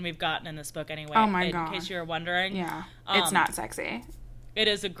action we've gotten in this book anyway. Oh my God. In case you were wondering. Yeah. It's not sexy. It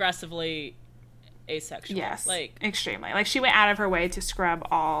is aggressively asexual. Yes, extremely. Like, she went out of her way to scrub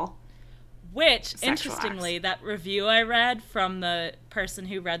all. Which, interestingly, that review I read from the person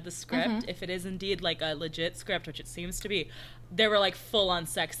who read the script, if it is indeed, like, a legit script, which it seems to be, there were, like, full-on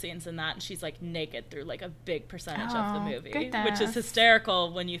sex scenes in that, and she's, like, naked through, like, a big percentage of the movie. Goodness. Which is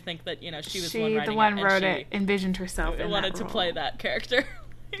hysterical when you think that, she was the one writing it. Envisioned herself in wanted to play that character.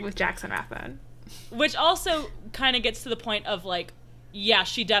 With Jackson Rathbone. Which also kind of gets to the point of, like, yeah,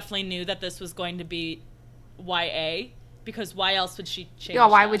 she definitely knew that this was going to be YA, because why else would she change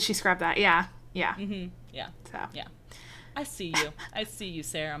why would she scrub that? Yeah. Yeah. Mm-hmm. Yeah. So. Yeah. I see you,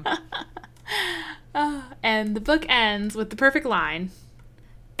 Sarah. And the book ends with the perfect line.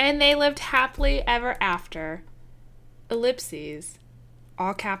 And they lived happily ever after. Ellipses.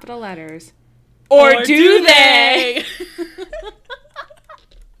 All capital letters. Or do they?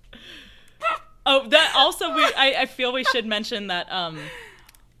 Oh, that also, I feel we should mention that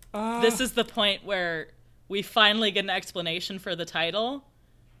this is the point where we finally get an explanation for the title.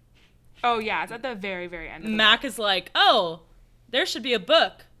 Oh, yeah, it's at the very, very end of the Mac book. is like, oh, there should be a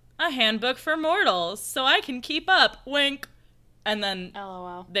book, a handbook for mortals, so I can keep up, wink. And then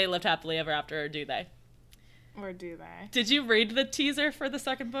LOL. They lived happily ever after, or do they? Or do they? Did you read the teaser for the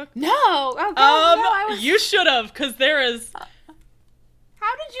second book? No! Oh, God, no, You should have, because there is...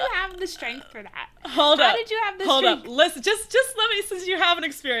 How did you have the strength for that? Hold up. How did you have the strength? Hold up. Listen, just let me, since you haven't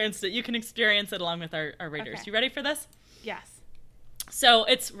experienced it, you can experience it along with our readers. Okay. You ready for this? Yes. So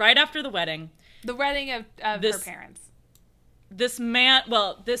it's right after the wedding. The wedding of her parents. This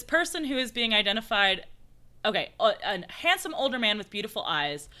person who is being identified, a handsome older man with beautiful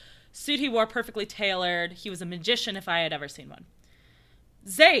eyes, suit he wore perfectly tailored. He was a magician if I had ever seen one.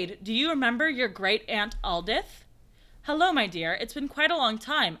 Zaid, do you remember your great aunt Aldith? Hello, my dear. It's been quite a long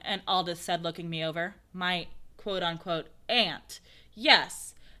time, Aunt Aldith said, looking me over. My quote-unquote aunt.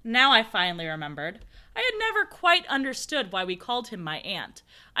 Yes, now I finally remembered. I had never quite understood why we called him my aunt.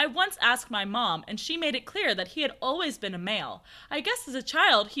 I once asked my mom, and she made it clear that he had always been a male. I guess as a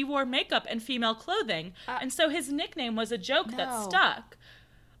child he wore makeup and female clothing, and so his nickname was a joke that stuck.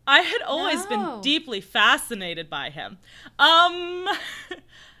 I had always been deeply fascinated by him.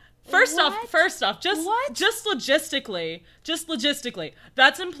 First off, just logistically,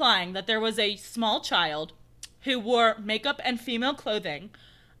 that's implying that there was a small child who wore makeup and female clothing,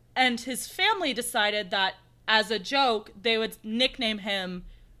 and his family decided that, as a joke, they would nickname him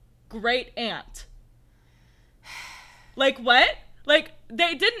Great Aunt. Like, what? Like,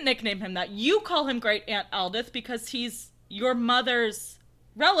 they didn't nickname him that. You call him Great Aunt Aldith because he's your mother's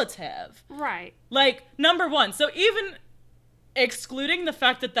relative. Right. Like, number one. So even excluding the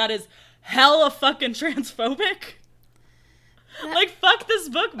fact that is hella fucking transphobic. Like, fuck this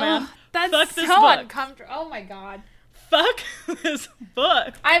book, man. That's fuck this so book. Uncomfortable. Oh my God. Fuck this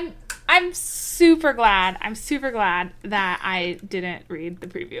book. I'm super glad. I'm super glad that I didn't read the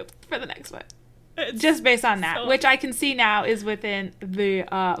preview for the next one. Just based on that, which I can see now is within the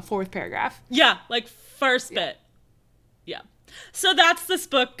fourth paragraph. Yeah, like first bit. Yeah. So that's this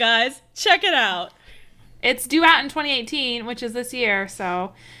book, guys. Check it out. It's due out in 2018, which is this year,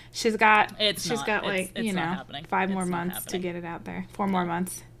 so she's got it's 5 more months to get it out there. 4 more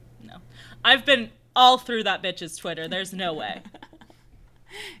months. No. I've been all through that bitch's Twitter. There's no way.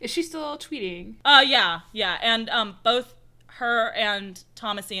 Is she still tweeting? Yeah. And both her and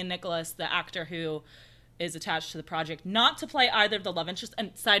Thomas Ian Nicholas, the actor who is attached to the project, not to play either of the love interests.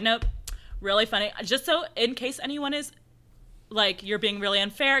 And side note, really funny, just so in case anyone is like, you're being really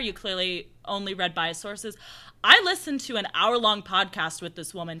unfair, you clearly only read biased sources. I listened to an hour-long podcast with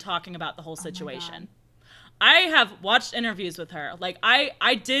this woman talking about the whole situation. I have watched interviews with her. Like, I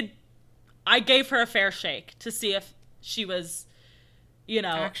gave her a fair shake to see if she was,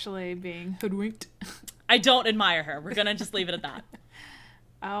 actually being hoodwinked. I don't admire her. We're going to just leave it at that.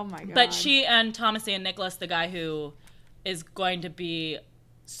 Oh my God. But she and Thomas Ian Nicholas, the guy who is going to be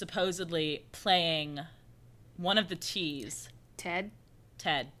supposedly playing one of the T's. Ted,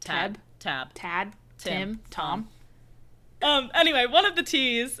 Tab, Tad, Tim, Tom. Anyway, one of the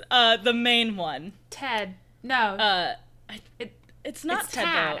T's, the main one. Ted. No. It's not it's Ted,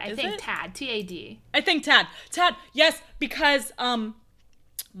 Tad. though, I think Tad. T-A-D. I think Tad. Tad, yes, because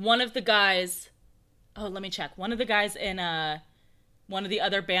one of the guys... Oh, let me check. One of the guys in one of the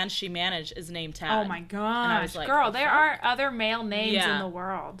other bands she managed is named Tad. Oh, my gosh. And I was like, girl, there are other male names in the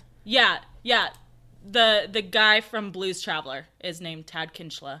world. Yeah. The guy from Blues Traveler is named Tad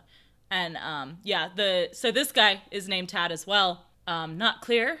Kinchla. And, so this guy is named Tad as well. Not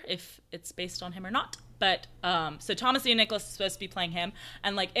clear if it's based on him or not. But, so Thomas Ian Nicholas is supposed to be playing him.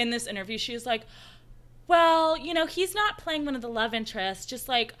 And, like, in this interview, she was like, well, he's not playing one of the love interests. Just,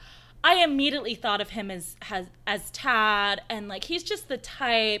 like, I immediately thought of him as Tad. And, like, he's just the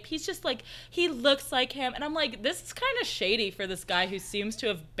type. He's just, like, he looks like him. And I'm like, this is kind of shady for this guy who seems to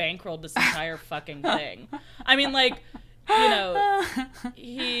have bankrolled this entire fucking thing. I mean, like, I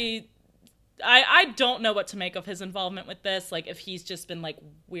don't know what to make of his involvement with this. Like, if he's just been, like,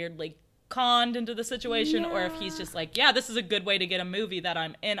 weirdly conned into the situation, or if he's just like, yeah, this is a good way to get a movie that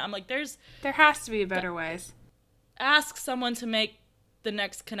I'm in. I'm like, there has to be better ways. Ask someone to make the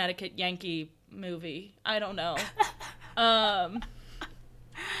next Connecticut Yankee movie. I don't know. Oh,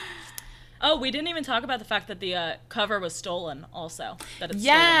 we didn't even talk about the fact that the cover was stolen also. That it's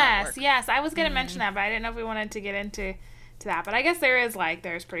stolen artwork. Yes. I was going to mention that, but I didn't know if we wanted to get into that. But I guess there's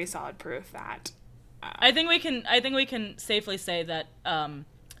pretty solid proof that. I think we can safely say that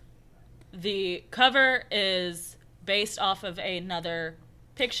the cover is based off of another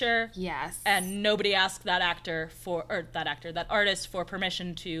picture. Yes. And nobody asked that artist for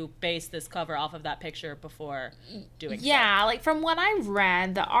permission to base this cover off of that picture before doing so. Yeah, like from what I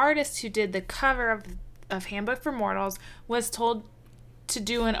read, the artist who did the cover of Handbook for Mortals was told to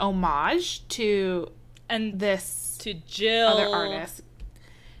do an homage to Jill other artist.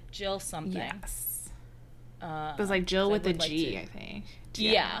 Jill something. Yes. It was like Jill with a G, I think.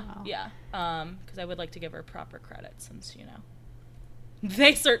 Yeah. Because I would like to give her proper credit since,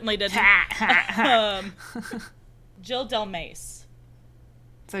 they certainly didn't. Jill Del Mace.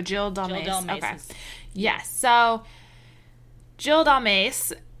 So Jill Del Mace. Okay. Is... Yes. So Jill Del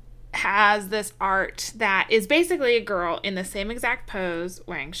Mace has this art that is basically a girl in the same exact pose,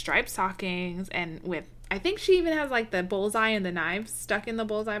 wearing striped stockings, and with, I think she even has like the bullseye and the knives stuck in the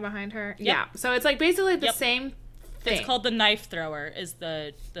bullseye behind her. Yep. Yeah. So it's like basically the same thing. It's called The Knife Thrower is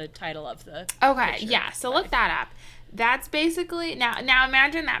the title of the Okay. picture. Yeah. So look that up. That's basically now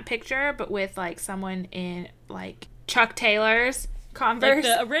imagine that picture, but with like someone in like Chuck Taylor's Converse. Like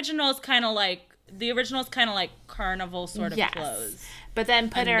the original is kind of like carnival sort of clothes. But then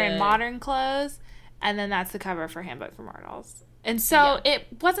put her in modern clothes, and then that's the cover for Handbook for Mortals. And so it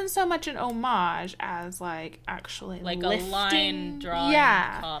wasn't so much an homage as like actually like lifting. A line drawing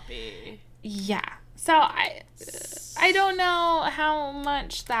copy. Yeah. So I don't know how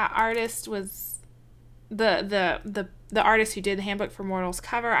much that artist was. The artist who did the Handbook for Mortals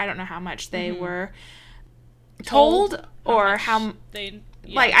cover, I don't know how much they were told or how they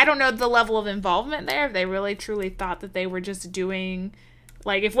like I don't know the level of involvement there. If they really truly thought that they were just doing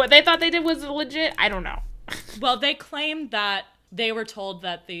like if what they thought they did was legit, I don't know. Well, they claimed that they were told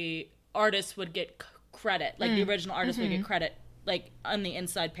that the artist would get credit, like the original artist would get credit, like on the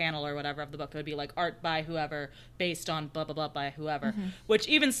inside panel or whatever of the book. It would be like art by whoever, based on blah blah blah by whoever. Which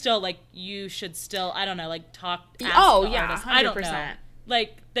even still, like you should still, I don't know, like ask the artist. 100%. I don't know.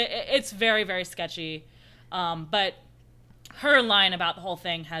 Like it's very very sketchy. But her line about the whole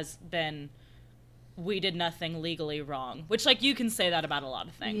thing has been we did nothing legally wrong, which, like, you can say that about a lot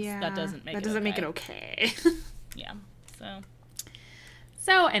of things. Yeah, that doesn't make it okay. Yeah.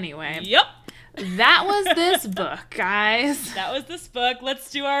 So anyway. Yep. That was this book, guys. That was this book.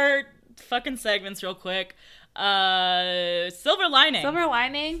 Let's do our fucking segments real quick. Silver Lining. Silver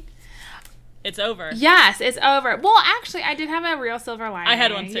Lining. It's over. Yes, it's over. Well, actually, I did have a real silver lining. I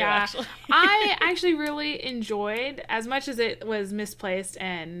had one too, actually. I actually really enjoyed, as much as it was misplaced,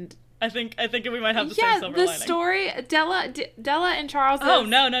 and I think we might have the same silver lining. Yeah, the story, Della and Charles. Oh,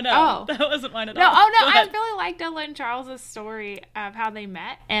 no. Oh. That wasn't mine at all. I really liked Della and Charles' story of how they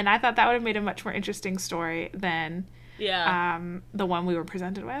met, and I thought that would have made a much more interesting story than the one we were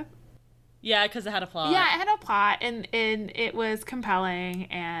presented with. Yeah, because it had a plot. Yeah, it had a plot, and it was compelling,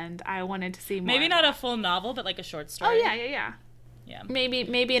 and I wanted to see more. Maybe not a full novel, but like a short story. Oh, yeah.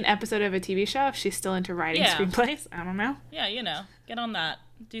 Maybe an episode of a TV show if she's still into writing screenplays. I don't know. Yeah, get on that.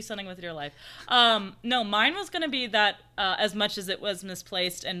 Do something with your life. No, mine was going to be that as much as it was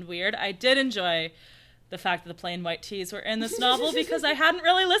misplaced and weird, I did enjoy the fact that the Plain White T's were in this novel because I hadn't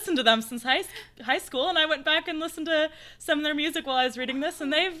really listened to them since high school, and I went back and listened to some of their music while I was reading this,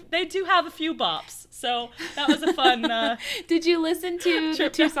 and they do have a few bops. So that was a fun Did you listen to the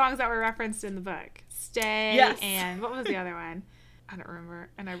two songs that were referenced in the book? Stay, yes. And what was the other one? I don't remember,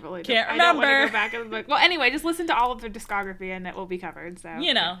 and I really can't remember. I don't want to go back in the book. Well, anyway, just listen to all of their discography, and it will be covered. So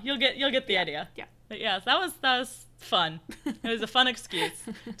you'll get the idea. Yeah. But yeah, that was fun. It was a fun excuse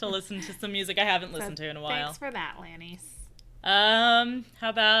to listen to some music I haven't listened to in a while. Thanks for that, Lannies. How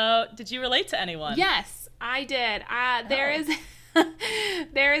about, did you relate to anyone? Yes, I did. There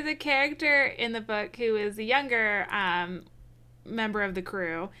is a character in the book who is a younger member of the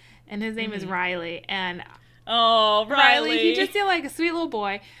crew, and his name is Riley. And Riley, he just seemed like a sweet little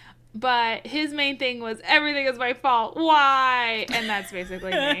boy. But his main thing was, everything is my fault. Why? And that's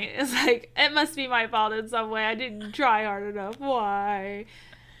basically me. It's like, it must be my fault in some way. I didn't try hard enough. Why?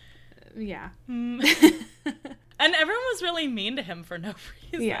 Yeah. And everyone was really mean to him for no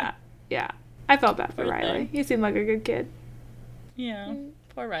reason. Yeah. I felt bad for Riley. He seemed like a good kid. Yeah.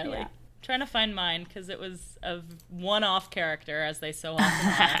 Poor Riley. Yeah. Trying to find mine because it was a one-off character, as they so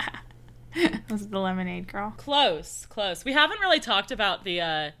often are. Was it the Lemonade Girl? Close. We haven't really talked about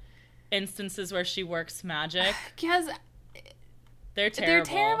the instances where she works magic. Because they're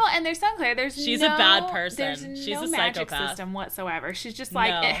terrible, and there's unclear. She's a bad person. She's no a magic psychopath system whatsoever. She's just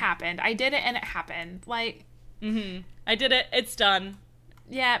like, it happened. I did it, and it happened. Like, I did it. It's done.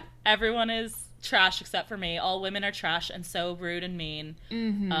 Yeah. Everyone is trash except for me. All women are trash and so rude and mean.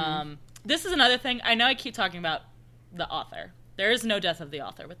 This is another thing. I know I keep talking about the author. There is no death of the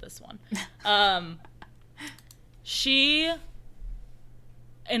author with this one. She,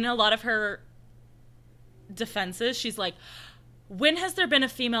 in a lot of her defenses, she's like, when has there been a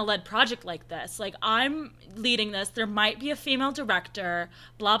female-led project like this? Like, I'm leading this. There might be a female director,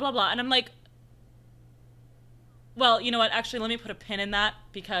 blah, blah, blah. And I'm like, well, you know what? Actually, let me put a pin in that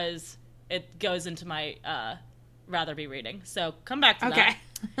because it goes into my rather be reading. So come back to that.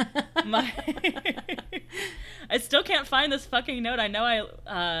 I still can't find this fucking note. I know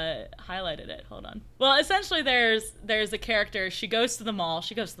I highlighted it. Hold on. Well, essentially there's a character. She goes to the mall.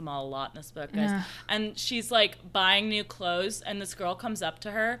 She goes to the mall a lot in this book, guys. And she's like buying new clothes, and this girl comes up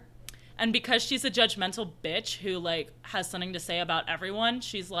to her. And because she's a judgmental bitch who like has something to say about everyone,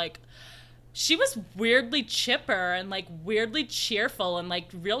 she's like, she was weirdly chipper and like weirdly cheerful and like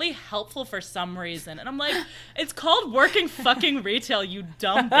really helpful for some reason. And I'm like, it's called working fucking retail, you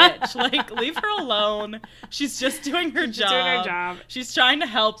dumb bitch. Like, leave her alone. She's just doing her job. She's trying to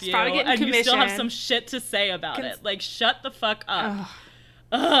help you. And commission. You still have some shit to say about it. Like, shut the fuck up.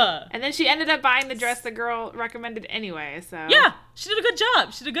 Ugh. And then she ended up buying the dress the girl recommended anyway, so... Yeah, she did a good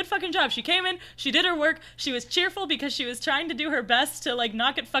job. She did a good fucking job. She came in, she did her work, she was cheerful because she was trying to do her best to, like,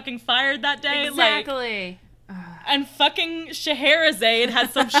 not get fucking fired that day. Exactly. Like, and fucking Scheherazade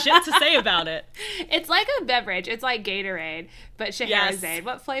had some shit to say about it. It's like a beverage. It's like Gatorade, but Scheherazade. Yes.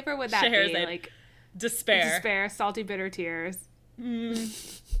 What flavor would that be? Like Despair, salty, bitter tears.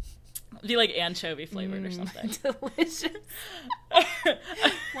 Be like anchovy flavored or something. Delicious.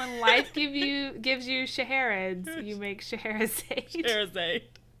 When life gives you Scheherades, you make Scheherazade. Scheherazade.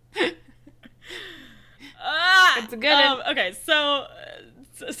 It's a good one. Okay, so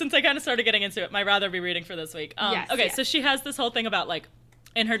since I kind of started getting into it, my rather be reading for this week. So she has this whole thing about like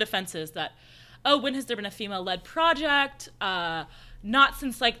in her defenses that, when has there been a female-led project? Not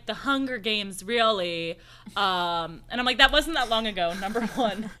since like the Hunger Games, really. And I'm like, that wasn't that long ago, number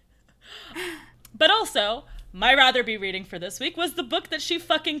one. But also, my rather be reading for this week was the book that she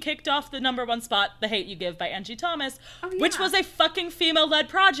fucking kicked off the #1 spot, The Hate U Give by Angie Thomas, which was a fucking female-led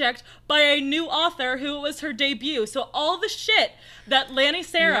project by a new author who was her debut. So all the shit that Lanny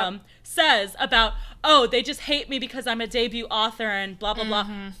Sarum says about, oh, they just hate me because I'm a debut author and blah, blah, blah.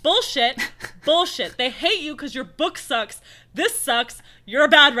 Bullshit. Bullshit. They hate you because your book sucks. This sucks. You're a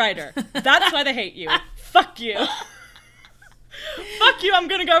bad writer. That's why they hate you. Fuck you. Fuck you. I'm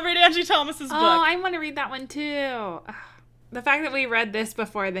going to go read Angie Thomas's book. Oh, I want to read that one too. The fact that we read this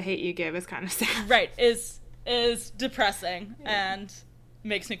before The Hate U Give is kind of sad. Right. Is depressing and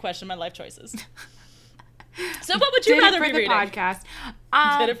makes me question my life choices. So what would you rather be reading? Did it for the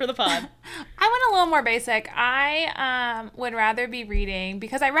podcast. Did it for the pod. I went a little more basic. I would rather be reading,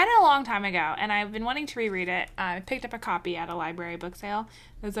 because I read it a long time ago, and I've been wanting to reread it. I picked up a copy at a library book sale.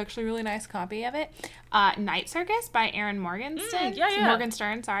 There's actually a really nice copy of it. Night Circus by Erin Morgenstern.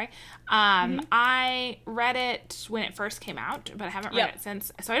 Morgenstern, sorry. I read it when it first came out, but I haven't read it since.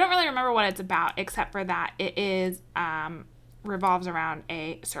 So I don't really remember what it's about, except for that it is... revolves around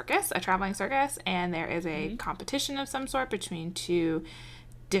a circus, a traveling circus, and there is a competition of some sort between two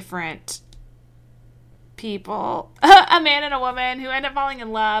different people, a man and a woman, who end up falling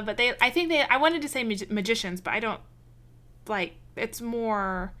in love. But I wanted to say magicians, but I don't, like, it's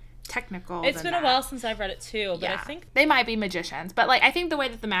more technical. It's been a while since I've read it too, but I think they might be magicians. But, like, I think the way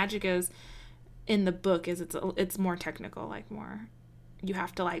that the magic is in the book is it's more technical, like more... You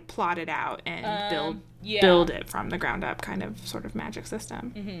have to, like, plot it out and build it from the ground up, kind of sort of magic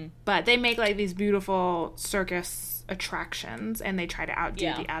system. But they make, like, these beautiful circus attractions, and they try to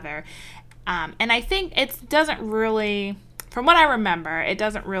outdo the other. And I think it doesn't really, from what I remember, it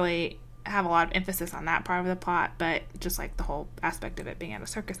doesn't really have a lot of emphasis on that part of the plot, but just, like, the whole aspect of it being at a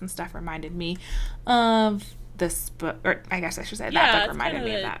circus and stuff reminded me of this book, or I guess I should say that book reminded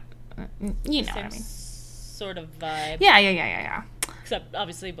me of that. You know what I mean. Sort of vibe. Yeah. Except,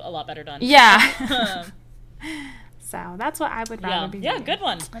 obviously, a lot better done. Yeah. So, that's what I would rather be doing. Yeah, good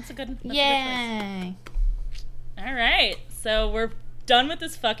one. That's a good Yay. All right. So, we're done with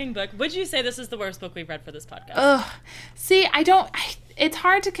this fucking book. Would you say this is the worst book we've read for this podcast? Ugh. See, it's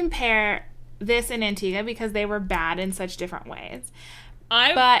hard to compare this and Antigua because they were bad in such different ways.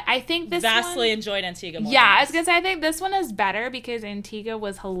 But I think this vastly enjoyed Antigua more. Yeah, I was going to say, I think this one is better because Antigua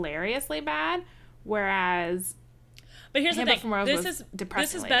was hilariously bad, whereas... But here's the thing, this is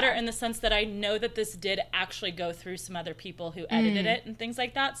better bad. In the sense that I know that this did actually go through some other people who edited it and things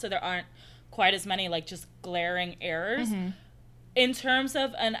like that, so there aren't quite as many, like, just glaring errors. In terms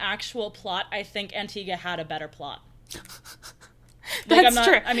of an actual plot, I think Antigua had a better plot. That's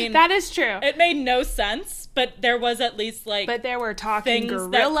true. I mean, that is true. It made no sense, but there was at least, like... But there were talking things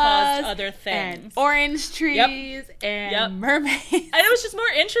gorillas that caused other things. And orange trees and mermaids. And it was just more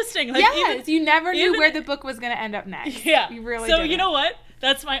interesting. Like, yes, you never knew where the book was going to end up next. Yeah. You really So, didn't. You know what?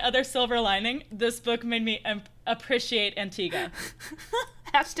 That's my other silver lining. This book made me appreciate Antigua.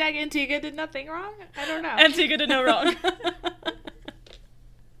 Hashtag Antigua did nothing wrong? I don't know. Antigua did no wrong.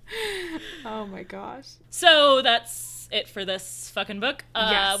 Oh my gosh. So that's it for this fucking book.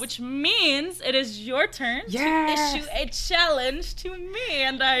 Yes. Which means it is your turn to issue a challenge to me,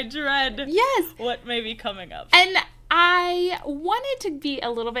 and I dread what may be coming up. And I wanted to be a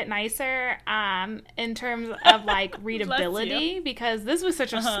little bit nicer in terms of, like, readability because this was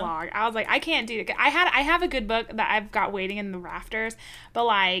such a slog. I was like, I can't do it. I have a good book that I've got waiting in the rafters, but,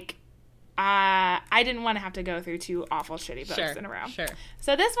 like, I didn't want to have to go through two awful shitty books in a row. Sure.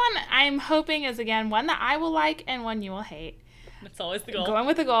 So this one I'm hoping is, again, one that I will like and one you will hate. That's always the goal. Going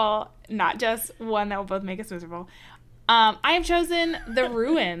with the goal, not just one that will both make us miserable. I have chosen The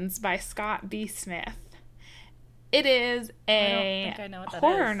Ruins by Scott B. Smith. It is a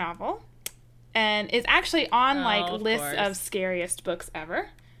horror novel, and it's actually on lists of scariest books ever.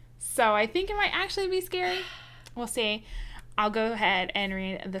 So I think it might actually be scary. We'll see. I'll go ahead and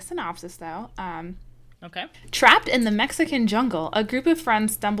read the synopsis, though. Okay. Trapped in the Mexican jungle, a group of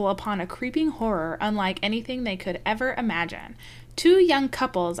friends stumble upon a creeping horror unlike anything they could ever imagine. Two young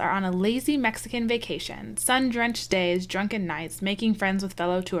couples are on a lazy Mexican vacation, sun-drenched days, drunken nights, making friends with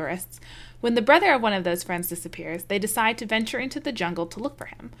fellow tourists. When the brother of one of those friends disappears, they decide to venture into the jungle to look for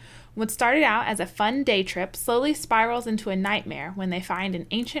him. What started out as a fun day trip slowly spirals into a nightmare when they find an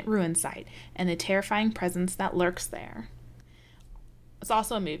ancient ruin site and the terrifying presence that lurks there. It's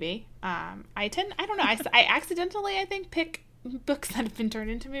also a movie. I accidentally, I think, pick books that have been turned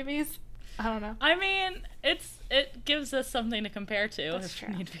into movies. I don't know. I mean, it gives us something to compare to. That's true.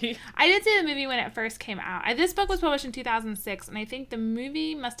 Need be. I did see the movie when it first came out. This book was published in 2006, and I think the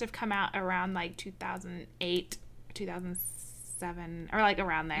movie must have come out around, like, 2008, 2007, or, like,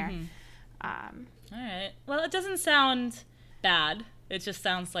 around there. All right. Well, it doesn't sound bad. It just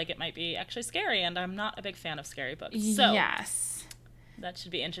sounds like it might be actually scary, and I'm not a big fan of scary books. So yes. That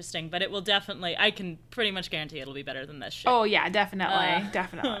should be interesting, but it will definitely, I can pretty much guarantee it'll be better than this shit. Oh, yeah, definitely.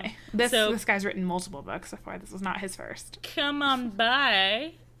 Definitely. This guy's written multiple books before. This was not his first. Come on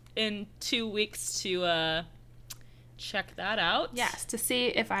by in 2 weeks to check that out. Yes, to see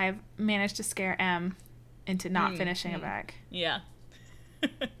if I've managed to scare M into not finishing a book. Yeah.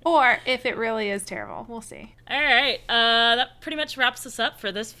 Or if it really is terrible. We'll see. All right. That pretty much wraps us up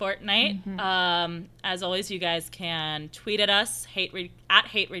for this fortnight. As always, you guys can tweet at us, at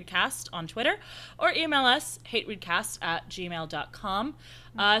HateReadCast on Twitter, or email us, hatereadcast@gmail.com.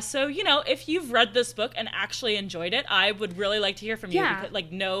 So, if you've read this book and actually enjoyed it, I would really like to hear from you. Yeah.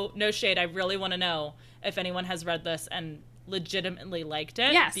 Because, no shade. I really want to know if anyone has read this and legitimately liked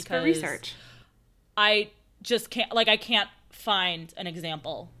it. Yes, for research. I just can't, I can't find an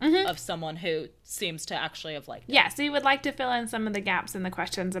example of someone who seems to actually have liked it. Yeah, so you would like to fill in some of the gaps in the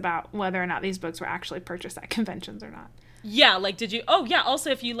questions about whether or not these books were actually purchased at conventions or not. Yeah, did you,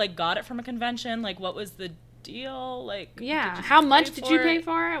 also if you, got it from a convention, what was the deal? Yeah, how much did you pay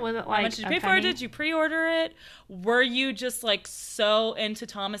for it? Was it how much did you pay for it? Did you pre-order it? Were you just, so into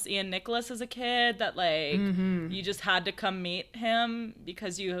Thomas Ian Nicholas as a kid that, you just had to come meet him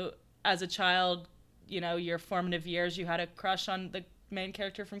because you, as a child, your formative years, you had a crush on the main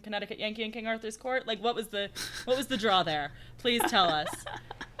character from Connecticut Yankee and King Arthur's Court? What was the draw there? Please tell us.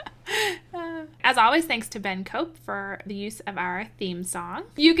 As always, thanks to Ben Cope for the use of our theme song.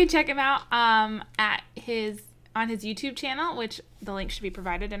 You can check him out on his YouTube channel, which the link should be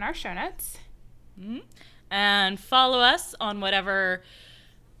provided in our show notes. And follow us on whatever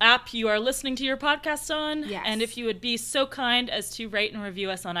app you are listening to your podcast on. Yes. And if you would be so kind as to rate and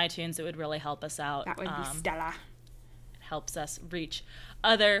review us on iTunes, it would really help us out. That would be stellar. It helps us reach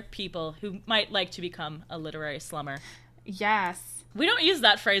other people who might like to become a literary slummer. Yes. We don't use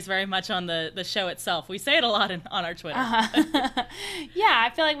that phrase very much on the show itself. We say it a lot on our Twitter. Yeah, I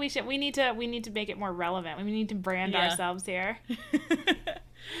feel like we need to make it more relevant. We need to brand ourselves here.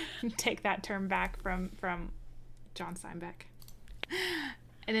 Take that term back from John Steinbeck.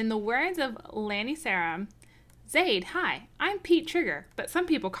 And in the words of Lanny Sarum, Zaid, hi, I'm Pete Trigger, but some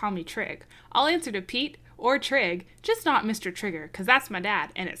people call me Trig. I'll answer to Pete or Trig, just not Mr. Trigger, because that's my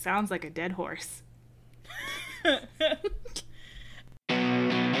dad, and it sounds like a dead horse.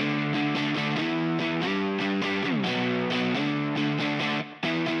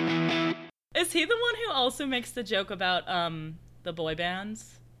 Is he the one who also makes the joke about the boy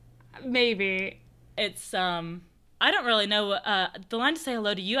bands? Maybe. It's I don't really know. The line to say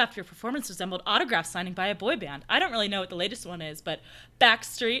hello to you after your performance resembled autograph signing by a boy band. I don't really know what the latest one is, but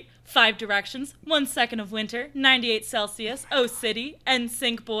Backstreet, 5 Directions, 1 Second of Winter, 98 Celsius, O City,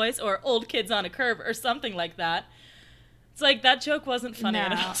 NSYNC Boys, or Old Kids on a Curve, or something like that. It's that joke wasn't funny,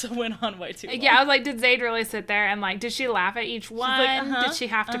 and it also went on way too long. Yeah, I was like, did Zaid really sit there and, did she laugh at each one? Did she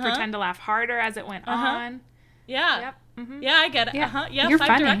have to pretend to laugh harder as it went on? Yeah. Yep. Mm-hmm. Yeah, I get it. Yeah, You're 5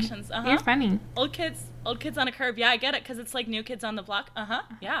 funny. Directions. You're funny. Old kids on a curve. Yeah, I get it, because it's New Kids on the Block.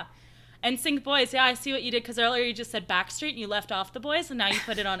 Yeah. NSYNC Boys. Yeah, I see what you did, because earlier you just said Backstreet and you left off the boys, and now you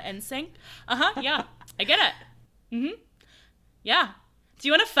put it on NSYNC. Yeah, I get it. Yeah. Do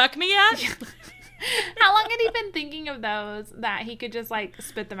you want to fuck me yet? How long had he been thinking of those that he could just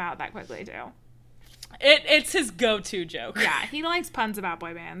spit them out that quickly too? It's his go-to joke. Yeah, he likes puns about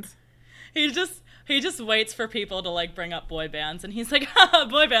boy bands. He just waits for people to bring up boy bands, and he's like,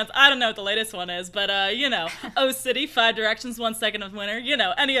 boy bands, I don't know what the latest one is, but O City, 5 Directions, 1 Second of Winter,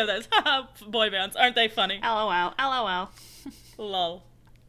 any of those boy bands, aren't they funny? LOL. Lol.